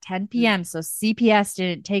DA at 10 p.m. so CPS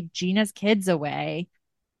didn't take Gina's kids away.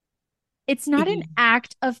 It's not an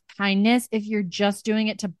act of kindness if you're just doing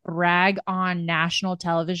it to brag on national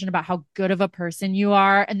television about how good of a person you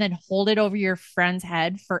are and then hold it over your friend's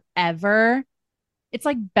head forever. It's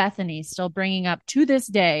like Bethany still bringing up to this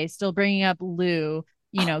day, still bringing up Lou,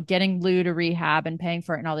 you know, getting Lou to rehab and paying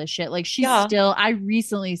for it and all this shit. Like she's still, I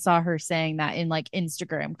recently saw her saying that in like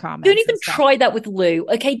Instagram comments. Don't even try that with Lou.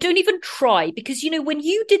 Okay. Don't even try, because, you know, when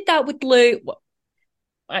you did that with Lou,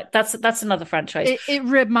 that's another franchise. It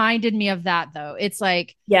reminded me of that though. It's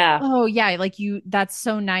like, oh yeah, like you, that's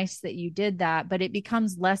so nice that you did that, but it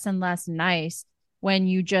becomes less and less nice when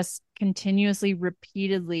you just continuously,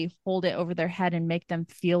 repeatedly hold it over their head and make them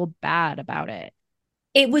feel bad about it.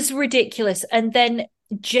 It was ridiculous. And then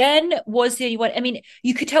Jen was the only one. I mean,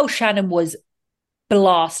 you could tell Shannon was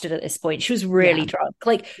blasted at this point. She was really drunk.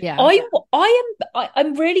 Like,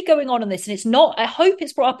 I'm really going on this, and it's not. I hope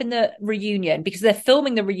it's brought up in the reunion because they're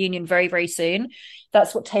filming the reunion very, very soon.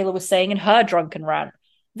 That's what Taylor was saying in her drunken rant.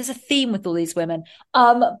 There's a theme with all these women,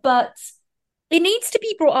 but it needs to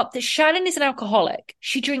be brought up that Shannon is an alcoholic.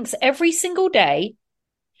 She drinks every single day,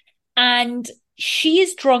 and she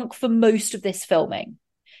is drunk for most of this filming.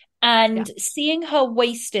 And seeing her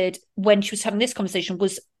wasted when she was having this conversation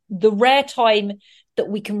was the rare time that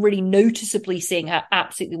we can really noticeably seeing her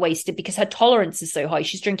absolutely wasted, because her tolerance is so high.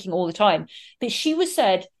 She's drinking all the time. But she was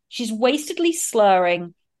said she's wastedly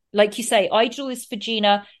slurring. Like you say, I do this for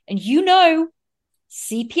Gina, and you know,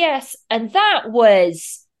 CPS. And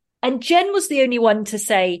and Jen was the only one to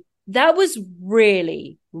say that was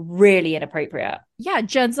really, really inappropriate. Yeah,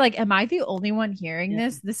 Jen's like, am I the only one hearing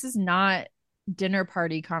this? This is not dinner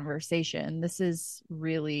party conversation. This is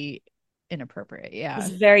really inappropriate. Yeah. It's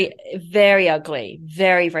very, very ugly.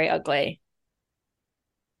 Very, very ugly.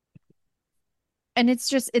 And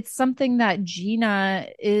it's something that Gina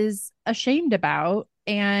is ashamed about.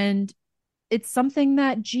 And it's something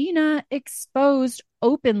that Gina exposed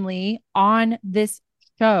openly on this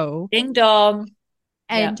show. Ding dong.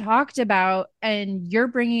 And talked about, and you're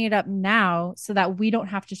bringing it up now so that we don't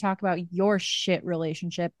have to talk about your shit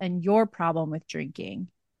relationship and your problem with drinking.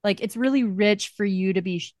 Like, it's really rich for you to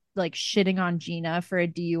be like shitting on Gina for a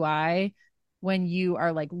DUI when you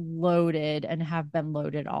are like loaded and have been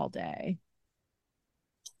loaded all day.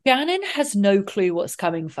 Shannon has no clue what's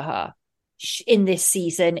coming for her in this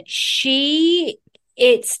season.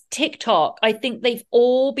 It's TikTok. I think they've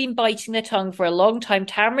all been biting their tongue for a long time.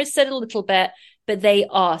 Tamara's said a little bit, but they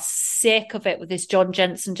are sick of it with this John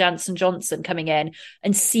Johnson coming in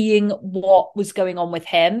and seeing what was going on with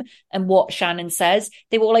him and what Shannon says.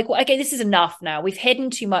 They were like, well, okay, this is enough now. We've hidden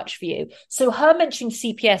too much for you. So her mentioning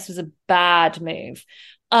CPS was a bad move.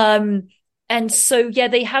 And so,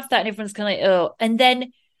 they have that and everyone's kind of like, oh. And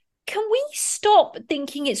then can we stop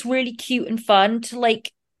thinking it's really cute and fun to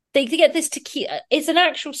like, they get this tequila. It's an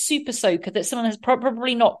actual super soaker that someone has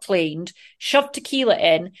probably not cleaned, shoved tequila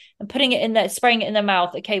in and putting it in there, spraying it in their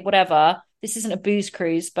mouth. Okay, whatever. This isn't a booze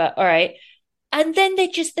cruise, but all right. And then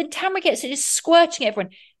then Tamara gets it, just squirting at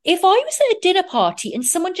everyone. If I was at a dinner party and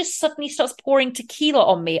someone just suddenly starts pouring tequila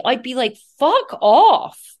on me, I'd be like, fuck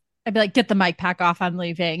off. I'd be like, get the mic pack off. I'm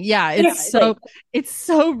leaving. Yeah. It's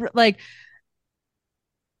so like,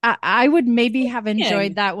 I would maybe have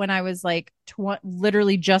enjoyed that when I was like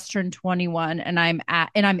literally just turned 21 and I'm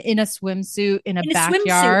in a swimsuit in a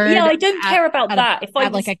backyard. Yeah, I don't care about that. If I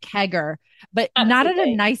was like a kegger, but not at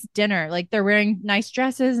a nice dinner. Like they're wearing nice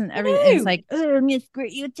dresses and everything. No. It's like, oh, I'm gonna squirt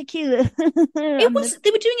you with tequila. They were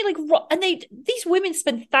doing it like, and these women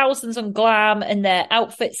spend thousands on glam and their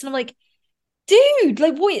outfits, and I'm like, dude,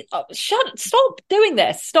 like, wait, stop doing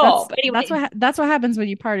this. Stop. That's what happens when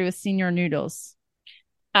you party with Senior Noodles.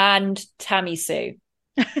 And Tammy Sue.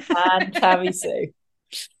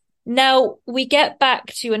 Now we get back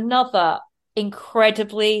to another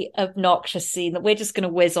incredibly obnoxious scene that we're just going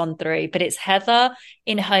to whiz on through, but it's Heather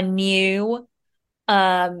in her new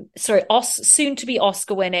soon to be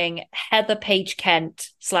Oscar winning Heather Page Kent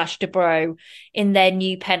 / Dubrow in their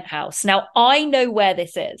new penthouse. Now I know where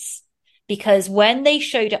this is because when they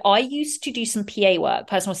showed it, I used to do some PA work,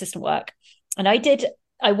 personal assistant work, and I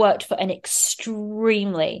worked for an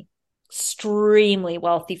extremely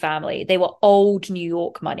wealthy family. They were old New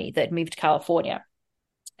York money that had moved to California.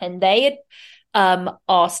 And they had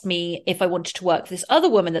asked me if I wanted to work for this other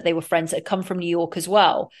woman that they were friends that had come from New York as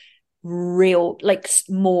well. Real, like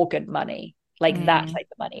Morgan money, like that type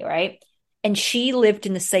of money, right? And she lived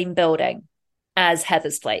in the same building as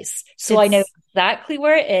Heather's place. So I know exactly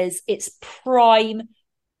where it is. It's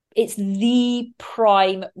the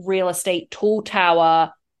prime real estate tall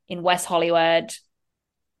tower in West Hollywood.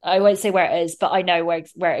 I won't say where it is, but I know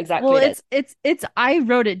where exactly it is. It's I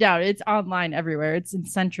wrote it down. It's online everywhere. It's in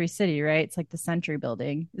Century City, right? It's like the Century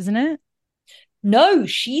building, isn't it? No,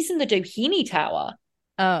 she's in the Doheny Tower.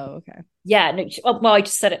 Oh, okay. Yeah, no, well, I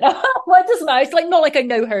just said it. Well, it doesn't matter. It's like not like I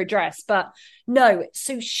know her address, but no.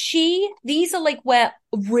 So these are like where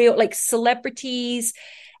real like celebrities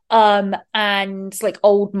and like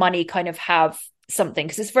old money kind of have something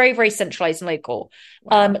because it's very, very centralized and local.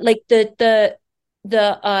 Wow. Like the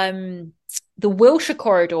Wilshire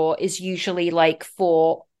corridor is usually like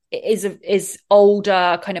is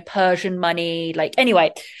older kind of Persian money. Like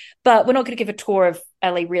anyway, but we're not going to give a tour of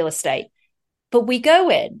LA real estate. But we go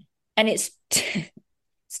in and it's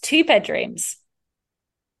 2 bedrooms,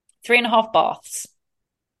 3.5 baths.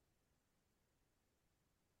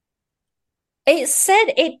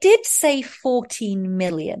 It did say 14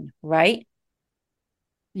 million, right?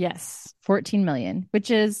 Yes, 14 million, which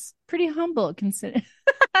is pretty humble considering,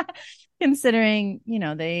 you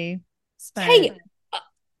know, they spent. Hey,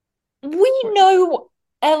 we know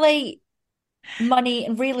LA money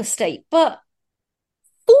and real estate, but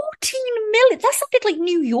 14 million, that sounded like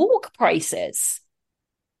New York prices,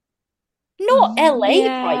 not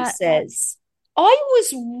LA prices. I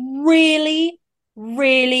was really,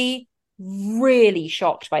 really, really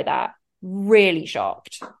shocked by that. Really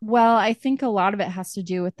shocked. Well, I think a lot of it has to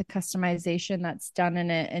do with the customization that's done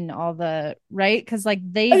in it and all the right because like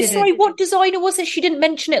what designer was it? She didn't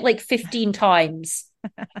mention it like 15 times.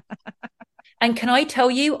 And can I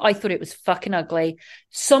tell you, I thought it was fucking ugly.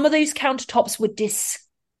 Some of those countertops were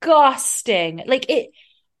disgusting. Like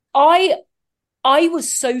I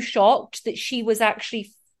was so shocked that she was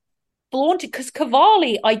actually flaunted because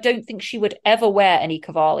Cavalli, I don't think she would ever wear any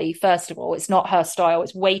Cavalli. First of all, it's not her style.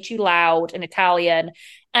 It's way too loud and Italian.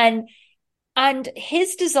 And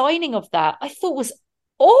his designing of that, I thought was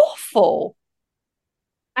awful.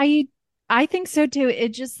 I think so too.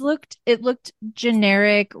 It looked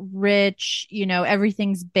generic, rich, you know,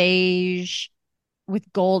 everything's beige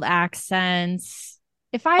with gold accents.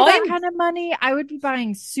 If I had that kind of money, I would be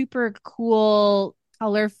buying super cool,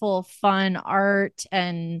 colorful, fun art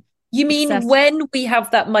and you mean when we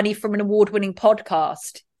have that money from an award-winning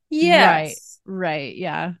podcast? Yes. Right.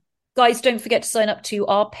 Yeah. Guys, don't forget to sign up to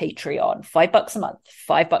our Patreon. $5 a month.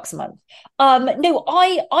 $5 a month. No,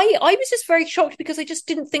 I was just very shocked because I just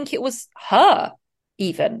didn't think it was her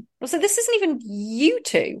even. I was like, this isn't even you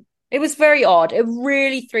two. It was very odd. It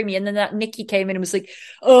really threw me. And then that Nikki came in and was like,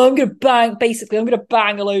 oh, I'm going to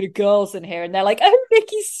bang a load of girls in here. And they're like, oh,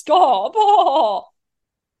 Nikki, stop. Oh.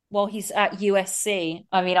 Well, he's at USC.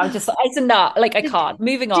 I mean, I'm just, it's a nut. Like, I can't.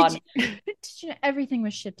 Moving on. Did you know everything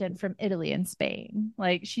was shipped in from Italy and Spain?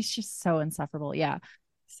 Like, she's just so insufferable. Yeah.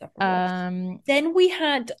 Then we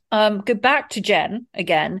had go back to Jen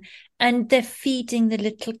again, and they're feeding the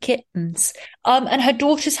little kittens. And her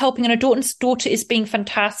daughter's helping, and her daughter is being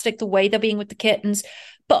fantastic the way they're being with the kittens.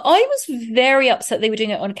 But I was very upset they were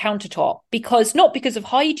doing it on a countertop not because of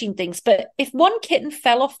hygiene things, but if one kitten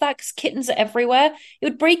fell off that, because kittens are everywhere, it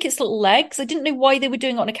would break its little legs. I didn't know why they were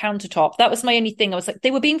doing it on a countertop. That was my only thing. I was like,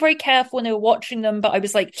 they were being very careful when they were watching them, but I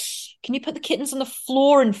was like, can you put the kittens on the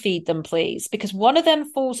floor and feed them, please? Because one of them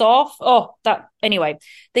falls off. Anyway,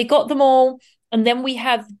 they got them all. And then we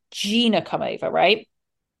have Gina come over, right?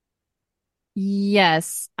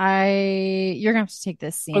 Yes, you're gonna have to take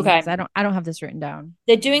this scene because I don't have this written down.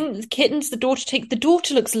 They're doing the kittens, the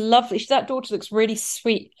daughter looks lovely. That daughter looks really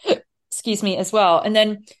sweet, excuse me, as well. And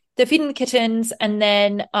then they're feeding the kittens, and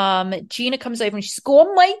then Gina comes over and she's like,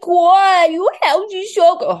 oh my god, you held you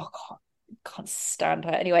so good. Oh god, I can't stand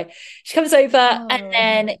her. Anyway, she comes over and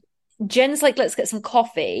then Jen's like, let's get some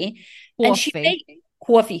coffee. And she makes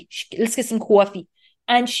coffee. Let's get some coffee.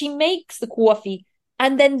 And she makes the coffee.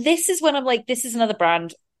 And then this is when I'm like, this is another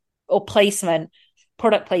brand or placement.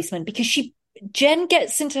 product placement because Jen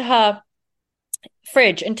gets into her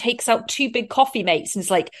fridge and takes out 2 big coffee mates and is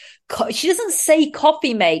like, she doesn't say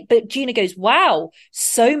coffee mate, but Gina goes, wow,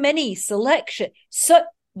 so many selection. So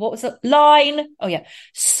what was the line? Oh yeah,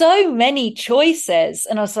 so many choices.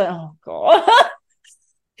 And I was like, oh God.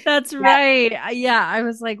 That's right. Yeah, I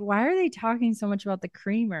was like, why are they talking so much about the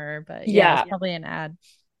creamer? But yeah, it's probably an ad.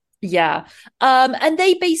 Yeah. And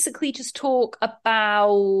they basically just talk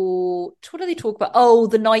about, what do they talk about? Oh,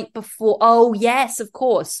 the night before. Oh, yes, of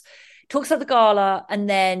course. Talks about the gala, and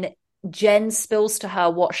then Jen spills to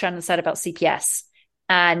her what Shannon said about CPS,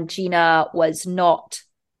 and Gina was not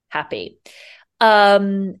happy.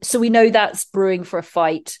 So we know that's brewing for a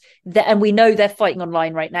fight, and we know they're fighting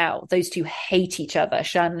online right now. Those two hate each other,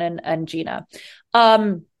 Shannon and Gina.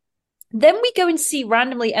 Then we go and see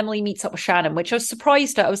randomly Emily meets up with Shannon, which I was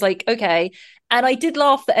surprised at. I was like, okay. And I did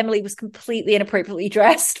laugh that Emily was completely inappropriately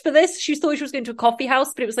dressed for this. She thought she was going to a coffee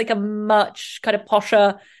house, but it was like a much kind of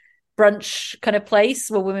posher brunch kind of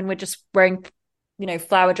place where women were just wearing,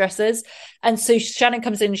 flower dresses. And so Shannon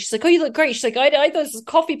comes in and she's like, oh, you look great. She's like, I thought this was a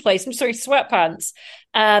coffee place. I'm just wearing sweatpants.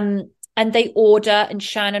 And they order, and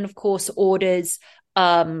Shannon, of course, orders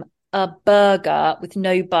a burger with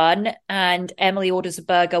no bun, and Emily orders a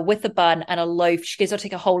burger with a bun and a loaf. She goes, I'll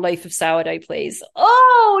take a whole loaf of sourdough, please.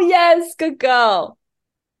 Oh, yes, good girl.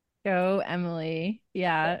 Go, Emily.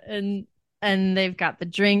 Yeah. And they've got the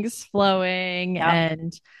drinks flowing,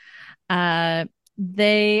 and they're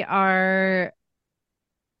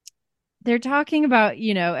talking about,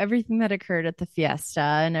 everything that occurred at the fiesta,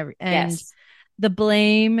 and the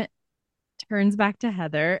blame turns back to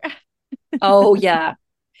Heather. Oh, yeah.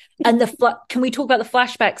 And can we talk about the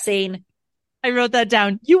flashback scene? I wrote that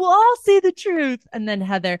down. You will all see the truth. And then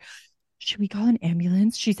Heather, should we call an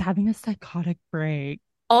ambulance? She's having a psychotic break.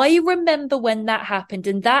 I remember when that happened,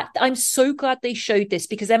 and that I'm so glad they showed this,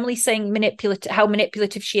 because Emily's saying how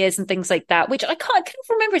manipulative she is and things like that, which I couldn't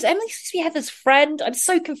remember. Is Emily supposed to be Heather's friend? I'm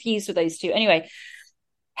so confused with those two. Anyway,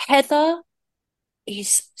 Heather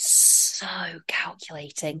is so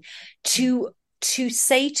calculating to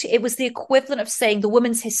say it was the equivalent of saying the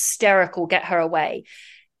woman's hysterical, get her away.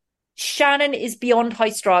 Shannon is beyond high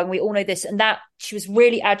strung. We all know this. And that she was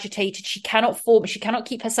really agitated. She cannot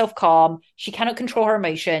keep herself calm. She cannot control her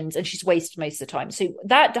emotions. And she's wasted most of the time. So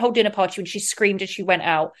that whole dinner party, when she screamed as she went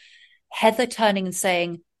out, Heather turning and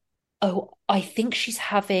saying, oh, I think she's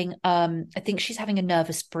having a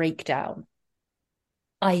nervous breakdown.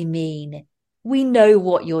 I mean, we know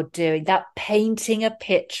what you're doing. That painting a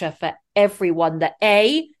picture for everyone that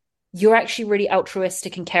A, you're actually really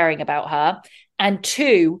altruistic and caring about her. And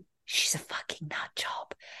 2, she's a fucking nut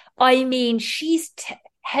job. I mean,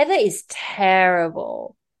 Heather is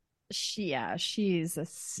terrible. She's a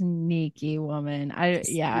sneaky woman.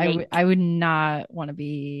 I would not want to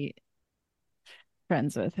be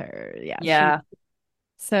friends with her. Yeah.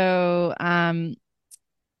 So,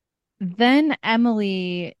 then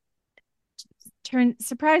Emily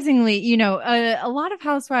surprisingly, a lot of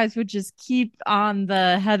housewives would just keep on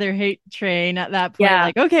the Heather hate train at that point.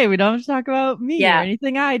 Like, okay, we don't have to talk about me or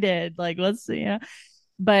anything I did. Like, let's see.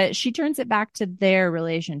 But she turns it back to their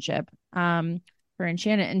relationship, her and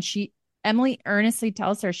Shannon. And Emily earnestly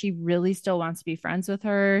tells her she really still wants to be friends with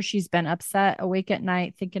her. She's been upset, awake at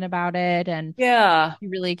night, thinking about it. And she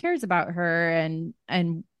really cares about her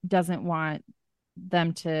and doesn't want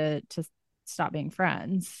them to stop being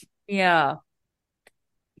friends. Yeah.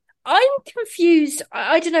 I'm confused.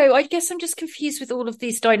 I don't know. I guess I'm just confused with all of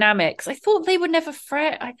these dynamics. I thought they were never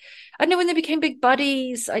friends. I know when they became big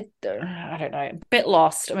buddies. I don't know. I'm a bit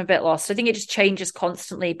lost. I think it just changes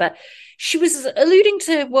constantly. But she was alluding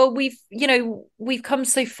to, well, we've come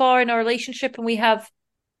so far in our relationship and we have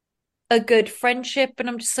a good friendship. And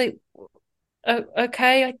I'm just like, oh,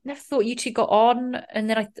 okay, I never thought you two got on, and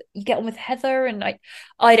then you get on with Heather, and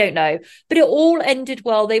I don't know, but it all ended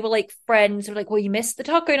well. They were like friends. They were like, well, you missed the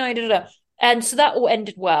taco night, and so that all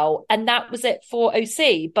ended well, and that was it for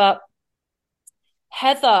OC. But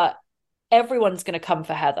Heather, everyone's going to come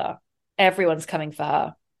for Heather. Everyone's coming for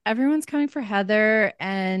her. Everyone's coming for Heather,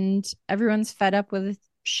 and everyone's fed up with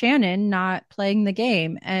Shannon not playing the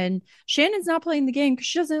game. And Shannon's not playing the game because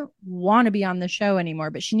she doesn't want to be on the show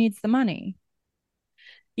anymore, but she needs the money.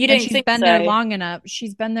 You don't think so?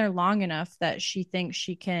 She's been there long enough that she thinks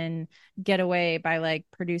she can get away by like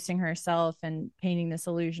producing herself and painting this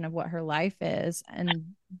illusion of what her life is.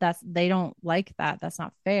 And they don't like that. That's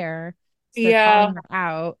not fair. So they're calling her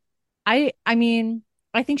out. I mean,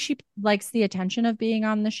 I think she likes the attention of being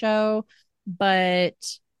on the show, but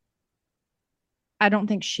I don't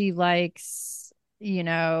think she likes,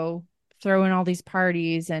 throwing all these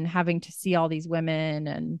parties and having to see all these women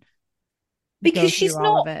and go Because through she's all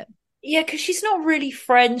not, of it. yeah, because she's not really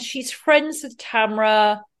friends. She's friends with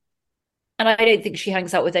Tamra, and I don't think she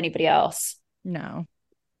hangs out with anybody else. No.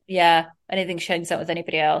 Yeah, I don't think she hangs out with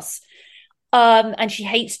anybody else. And she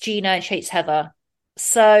hates Gina and she hates Heather.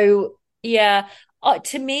 So yeah,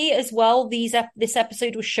 to me as well, this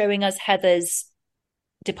episode was showing us Heather's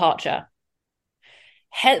departure.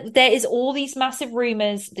 There is all these massive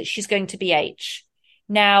rumors that she's going to BH.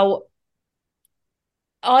 Now,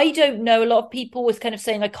 I don't know. A lot of people was kind of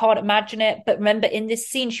saying, I can't imagine it. But remember, in this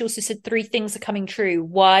scene, she also said three things are coming true.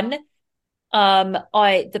 One,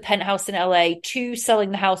 the penthouse in LA. Two,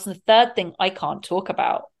 selling the house. And the third thing I can't talk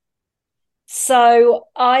about. So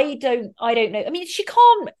I don't know. I mean, she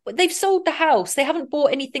can't, they've sold the house. They haven't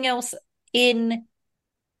bought anything else in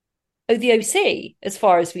the OC, as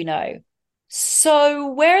far as we know.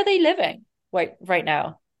 So where are they living right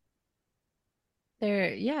now?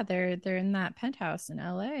 They're in that penthouse in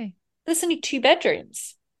LA. There's only 2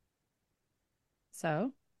 bedrooms.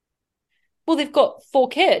 So, Well, they've got 4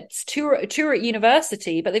 kids. Two are at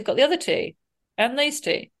university, but they've got the other two and those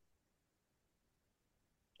two.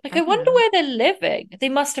 Like, I I don't wonder know. where they're living. They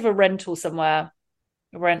must have a rental somewhere,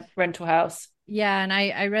 a rental house. Yeah, and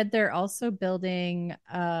I read they're also building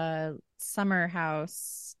a summer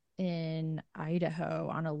house in Idaho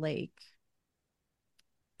on a lake.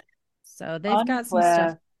 So they've got some stuff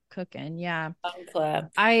Unclear. cooking. Yeah. Unclear.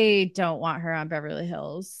 I don't want her on Beverly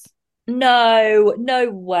Hills. No, no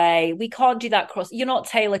way. We can't do that cross. You're not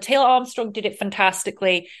Taylor. Taylor Armstrong did it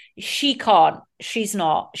fantastically. She can't. She's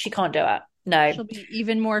not. She can't do it. No. She'll be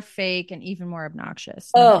even more fake and even more obnoxious.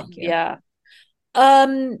 No, Oh, thank you. yeah.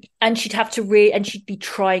 And she'd have to and she'd be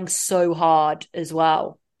trying so hard as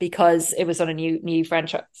well because it was on a new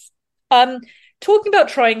franchise. Talking about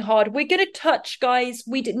trying hard, we're gonna touch, guys.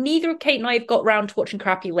 Neither of Kate and I have got round to watching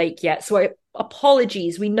Crappy Lake yet, so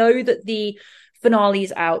apologies. We know that the finale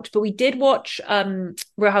is out, but we did watch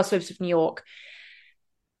Real Housewives of New York.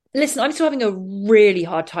 Listen, I'm still having a really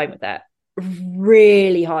hard time with that.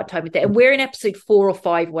 Really hard time with it. And we're in episode 4 or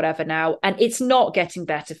 5, whatever now, and it's not getting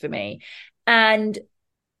better for me. And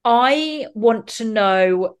I want to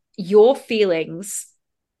know your feelings.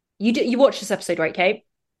 You watched this episode, right, Kate?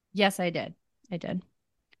 Yes, I did.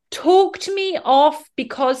 Talk to me off,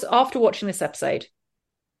 because after watching this episode,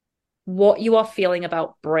 what you are feeling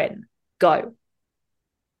about Bryn. Go.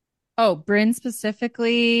 Oh, Bryn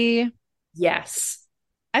specifically. Yes.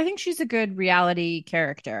 I think she's a good reality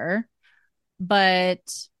character, but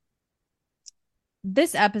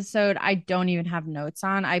this episode I don't even have notes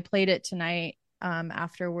on. I played it tonight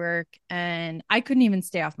after work and I couldn't even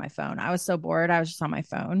stay off my phone. I was so bored. I was just on my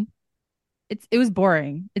phone. It was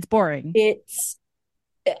boring. It's boring.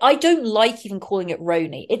 I don't like even calling it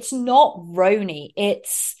Roni. It's not Roni.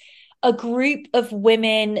 It's a group of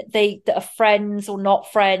women that are friends or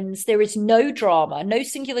not friends. There is no drama, no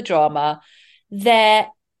singular drama.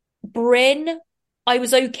 Bryn, I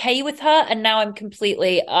was okay with her, and now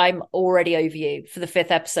I'm already over you for the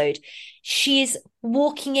 5th episode. She's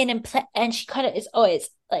walking in and she kind of is always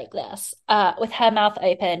like this, with her mouth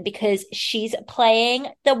open because she's playing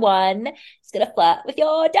the one who's gonna flirt with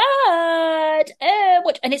your dad.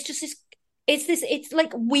 And it's just it's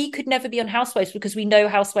like we could never be on Housewives because we know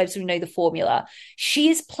Housewives, we know the formula.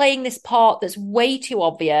 She's playing this part that's way too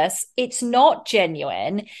obvious. It's not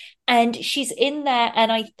genuine, and she's in there,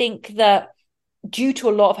 and I think that due to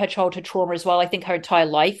a lot of her childhood trauma as well, I think her entire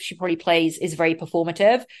life she probably is very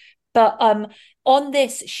performative. But on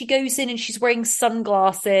this, she goes in and she's wearing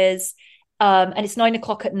sunglasses, and it's 9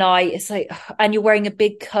 o'clock at night. It's like, and you're wearing a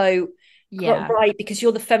big coat. Yeah. Right, because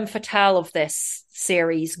you're the femme fatale of this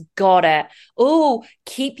series. Got it. Oh,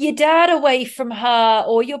 keep your dad away from her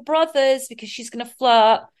or your brothers because she's going to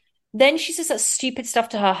flirt. Then she says that stupid stuff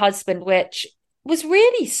to her husband, which was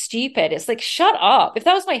really stupid. It's like, shut up. If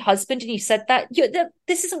that was my husband and you said that,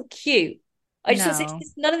 this isn't cute. I just want to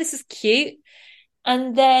say none of this is cute.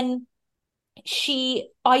 And then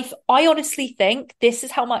I honestly think this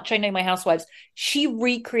is how much I know my housewives. She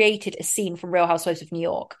recreated a scene from Real Housewives of New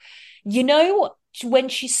York. You know, when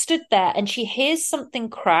she stood there and she hears something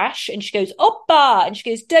crash and she goes, Oppa! And she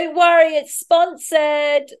goes, don't worry, it's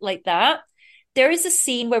sponsored. Like that. There is a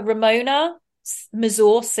scene where Ramona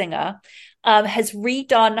Mazur singer has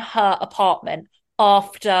redone her apartment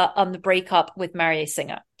after the breakup with Mario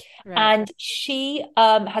Singer. Right. And she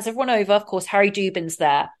has everyone over. Of course, Harry Dubin's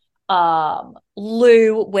there.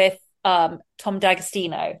 Lou with Tom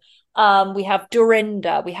D'Agostino. We have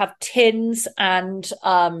Dorinda. We have Tins and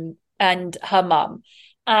her mum.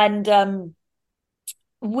 And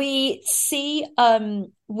we see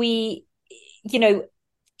you know,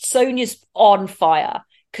 Sonia's on fire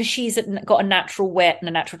because she's got a natural wit and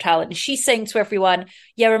a natural talent. And she's saying to everyone,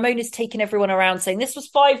 yeah, Ramona's taking everyone around saying this was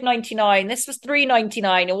 $5.99, this was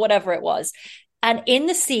 $3.99, or whatever it was. And in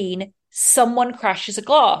the scene, someone crashes a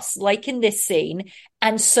glass, like in this scene,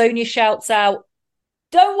 and Sonia shouts out,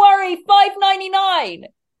 don't worry, $5.99.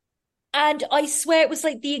 And I swear it was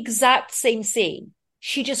like the exact same scene.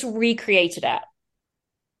 She just recreated it.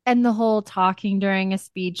 And the whole talking during a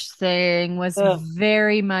speech thing was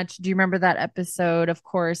very much. Do you remember that episode, of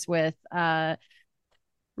course, with Ramona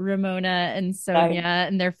and Sonia,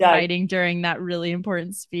 and they're fighting during that really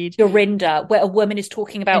important speech? Dorinda, where a woman is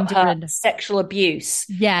talking about her sexual abuse.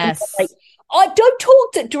 Yes. Like, I don't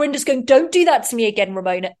talk to Dorinda's going, don't do that to me again,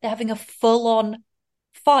 Ramona. They're having a full-on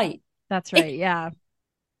fight. That's right. Yeah.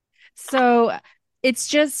 So it's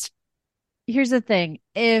just, here's the thing.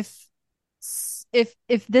 If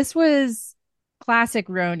this was classic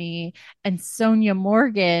Roni and Sonia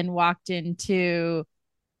Morgan walked into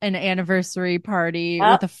an anniversary party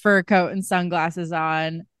with a fur coat and sunglasses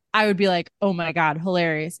on, I would be like, oh my God,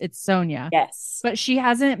 hilarious. It's Sonia. Yes. But she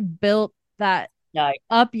hasn't built that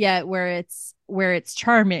up yet where it's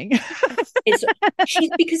charming. Because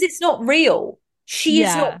it's not real. She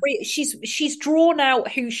is not real. She's drawn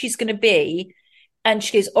out who she's going to be. And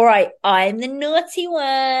she goes, all right, I'm the naughty one.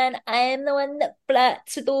 I am the one that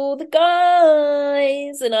flirts with all the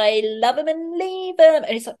guys. And I love him and leave him.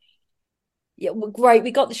 And it's like, yeah, well, great.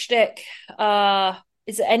 We got the shtick.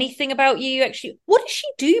 Is there anything about you actually? What does she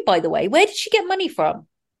do, by the way? Where did she get money from?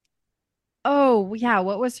 Oh, yeah.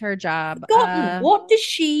 What was her job? What does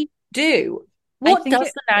she do? What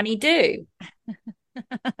does the nanny do?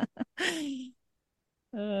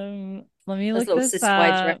 Let me look this this up.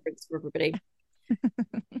 up. Reference for everybody.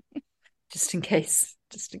 Just in case.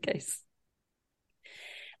 Because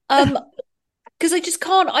I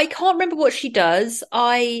can't remember what she does.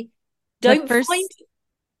 I don't find.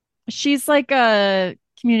 She's like a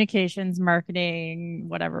communications, marketing,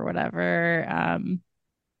 whatever.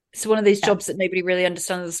 It's one of those jobs that nobody really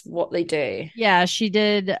understands what they do. Yeah, she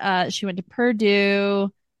did. She went to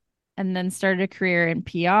Purdue and then started a career in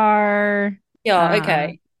PR. Yeah,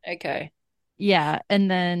 okay. Yeah,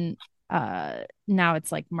 and then now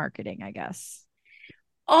it's like marketing, I guess.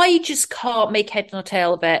 I just can't make head nor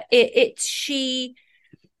tail of it.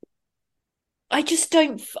 I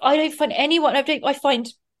don't find anyone. I find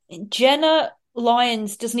Jenna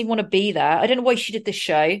Lyons doesn't even want to be there. I don't know why she did this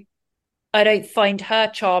show. I don't find her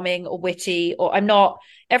charming or witty, or I'm not.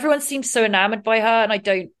 Everyone seems so enamored by her, and I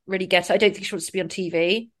don't really get it. I don't think she wants to be on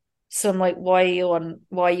TV. So I'm like, why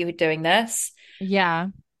are you doing this? Yeah.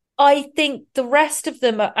 I think the rest of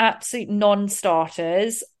them are absolute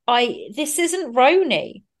non-starters. This isn't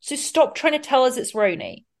Roni. So stop trying to tell us it's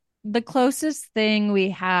Roni. The closest thing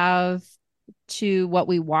we have to what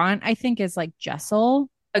we want, I think, is like Jessel.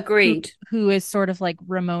 Agreed. Who is sort of like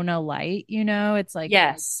Ramona light, it's like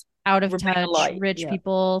out of Ramona touch, light, rich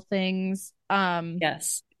people things.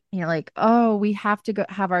 Yes. Like, oh, we have to go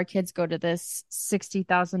have our kids go to this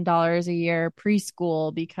 $60,000 a year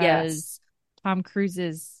preschool because Tom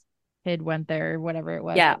Cruise's kid went there, or whatever it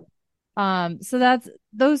was. Yeah. So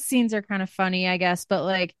those scenes are kind of funny, I guess, but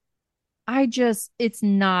like, it's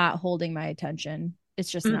not holding my attention.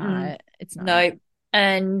 It's just not. It's not. No.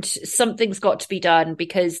 And something's got to be done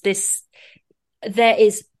because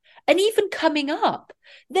and even coming up,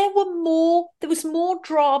 there was more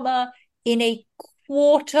drama in a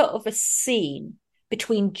quarter of a scene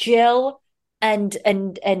between Jill and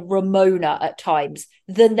Ramona at times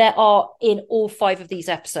than there are in all 5 of these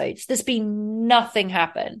episodes. There's been nothing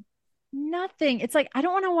happen. Nothing. It's like, I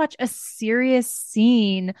don't want to watch a serious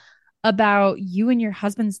scene about you and your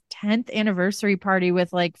husband's 10th anniversary party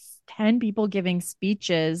with like 10 people giving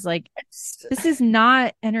speeches. Like, this is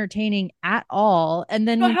not entertaining at all. And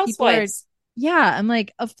then when Housewives. I'm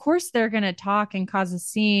like, of course they're going to talk and cause a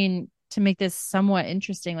scene to make this somewhat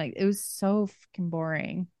interesting. Like, it was so fucking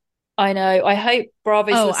boring. I know. I hope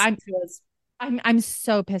Bravo's listening to us. I'm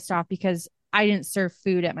so pissed off because I didn't serve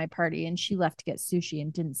food at my party and she left to get sushi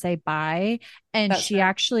and didn't say bye. And she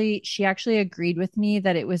actually agreed with me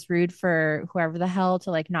that it was rude for whoever the hell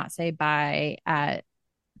to like not say bye at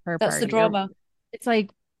her party. That's the drama. It's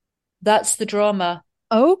like, that's the drama.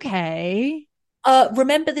 Okay.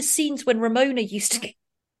 Remember the scenes when Ramona used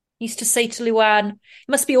to say to Luann, it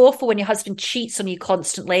must be awful when your husband cheats on you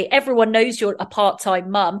constantly. Everyone knows you're a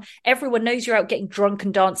part-time mum. Everyone knows you're out getting drunk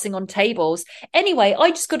and dancing on tables. Anyway, I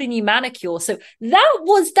just got a new manicure. So that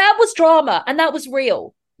was drama and that was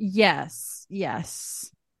real. Yes.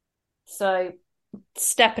 So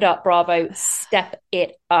step it up, Bravo. Step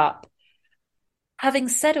it up. having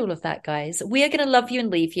said all of that, guys, we are going to love you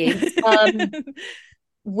and leave you.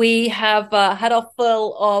 We have had our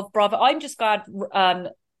fill of Bravo. I'm just glad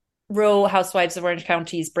Real Housewives of Orange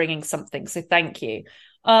County is bringing something. So thank you.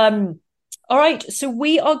 All right. So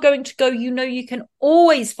we are going to go. You can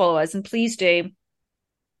always follow us, and please do,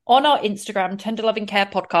 on our Instagram, Tender Loving Care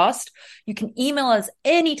Podcast. You can email us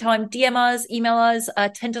anytime, DM us, email us,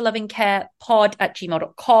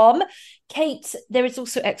 tenderlovingcarepod@gmail.com. Kate, there is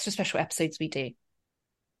also extra special episodes we do.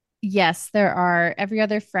 Yes, there are. Every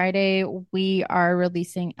other Friday, we are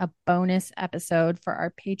releasing a bonus episode for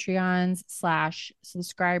our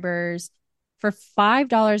Patreons/subscribers. For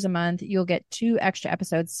 $5 a month, you'll get 2 extra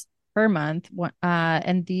episodes per month.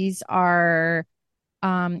 And these are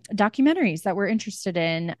documentaries that we're interested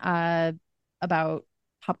in about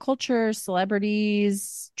pop culture,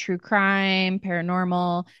 celebrities, true crime,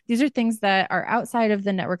 paranormal. These are things that are outside of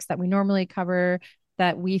the networks that we normally cover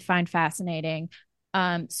that we find fascinating.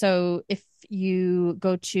 So if you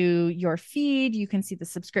go to your feed, you can see the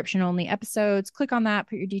subscription only episodes. Click on that,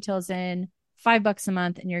 put your details in, $5 a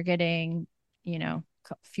month, and you're getting, a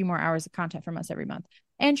few more hours of content from us every month.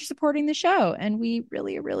 And you're supporting the show. And we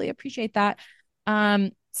really, really appreciate that.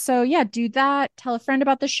 So yeah, do that. Tell a friend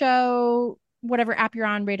about the show, whatever app you're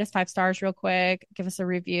on, rate us 5 stars real quick, give us a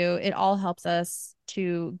review. It all helps us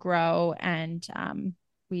to grow. And,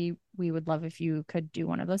 we would love if you could do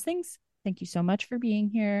one of those things. Thank you so much for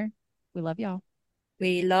being here. We love y'all.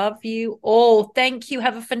 We love you all. Thank you.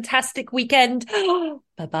 Have a fantastic weekend.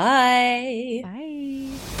 Bye-bye. Bye.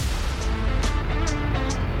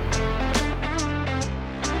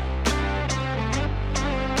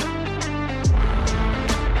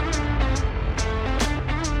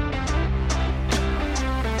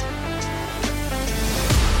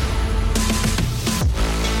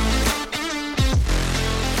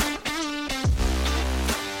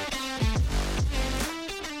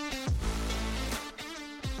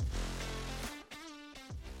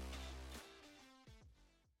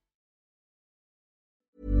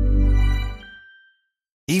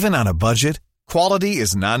 Even on a budget, quality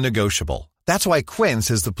is non-negotiable. That's why Quince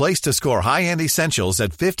is the place to score high-end essentials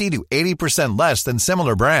at 50 to 80% less than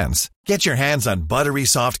similar brands. Get your hands on buttery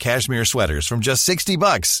soft cashmere sweaters from just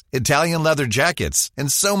 $60, Italian leather jackets, and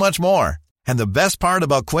so much more. And the best part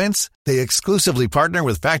about Quince, they exclusively partner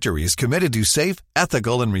with factories committed to safe,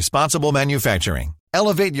 ethical, and responsible manufacturing.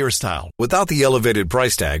 Elevate your style without the elevated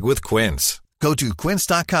price tag with Quince. Go to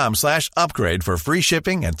quince.com/upgrade for free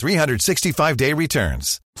shipping and 365-day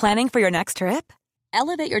returns. Planning for your next trip?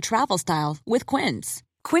 Elevate your travel style with Quince.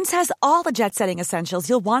 Quince has all the jet-setting essentials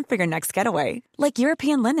you'll want for your next getaway, like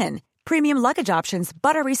European linen, premium luggage options,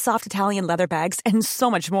 buttery soft Italian leather bags, and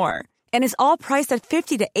so much more. And is all priced at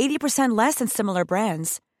 50 to 80% less than similar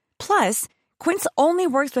brands. Plus, Quince only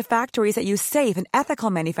works with factories that use safe and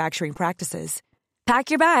ethical manufacturing practices.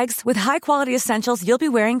 Pack your bags with high-quality essentials you'll be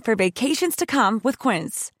wearing for vacations to come with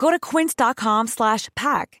Quince. Go to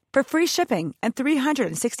quince.com/pack for free shipping and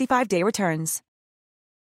 365-day returns.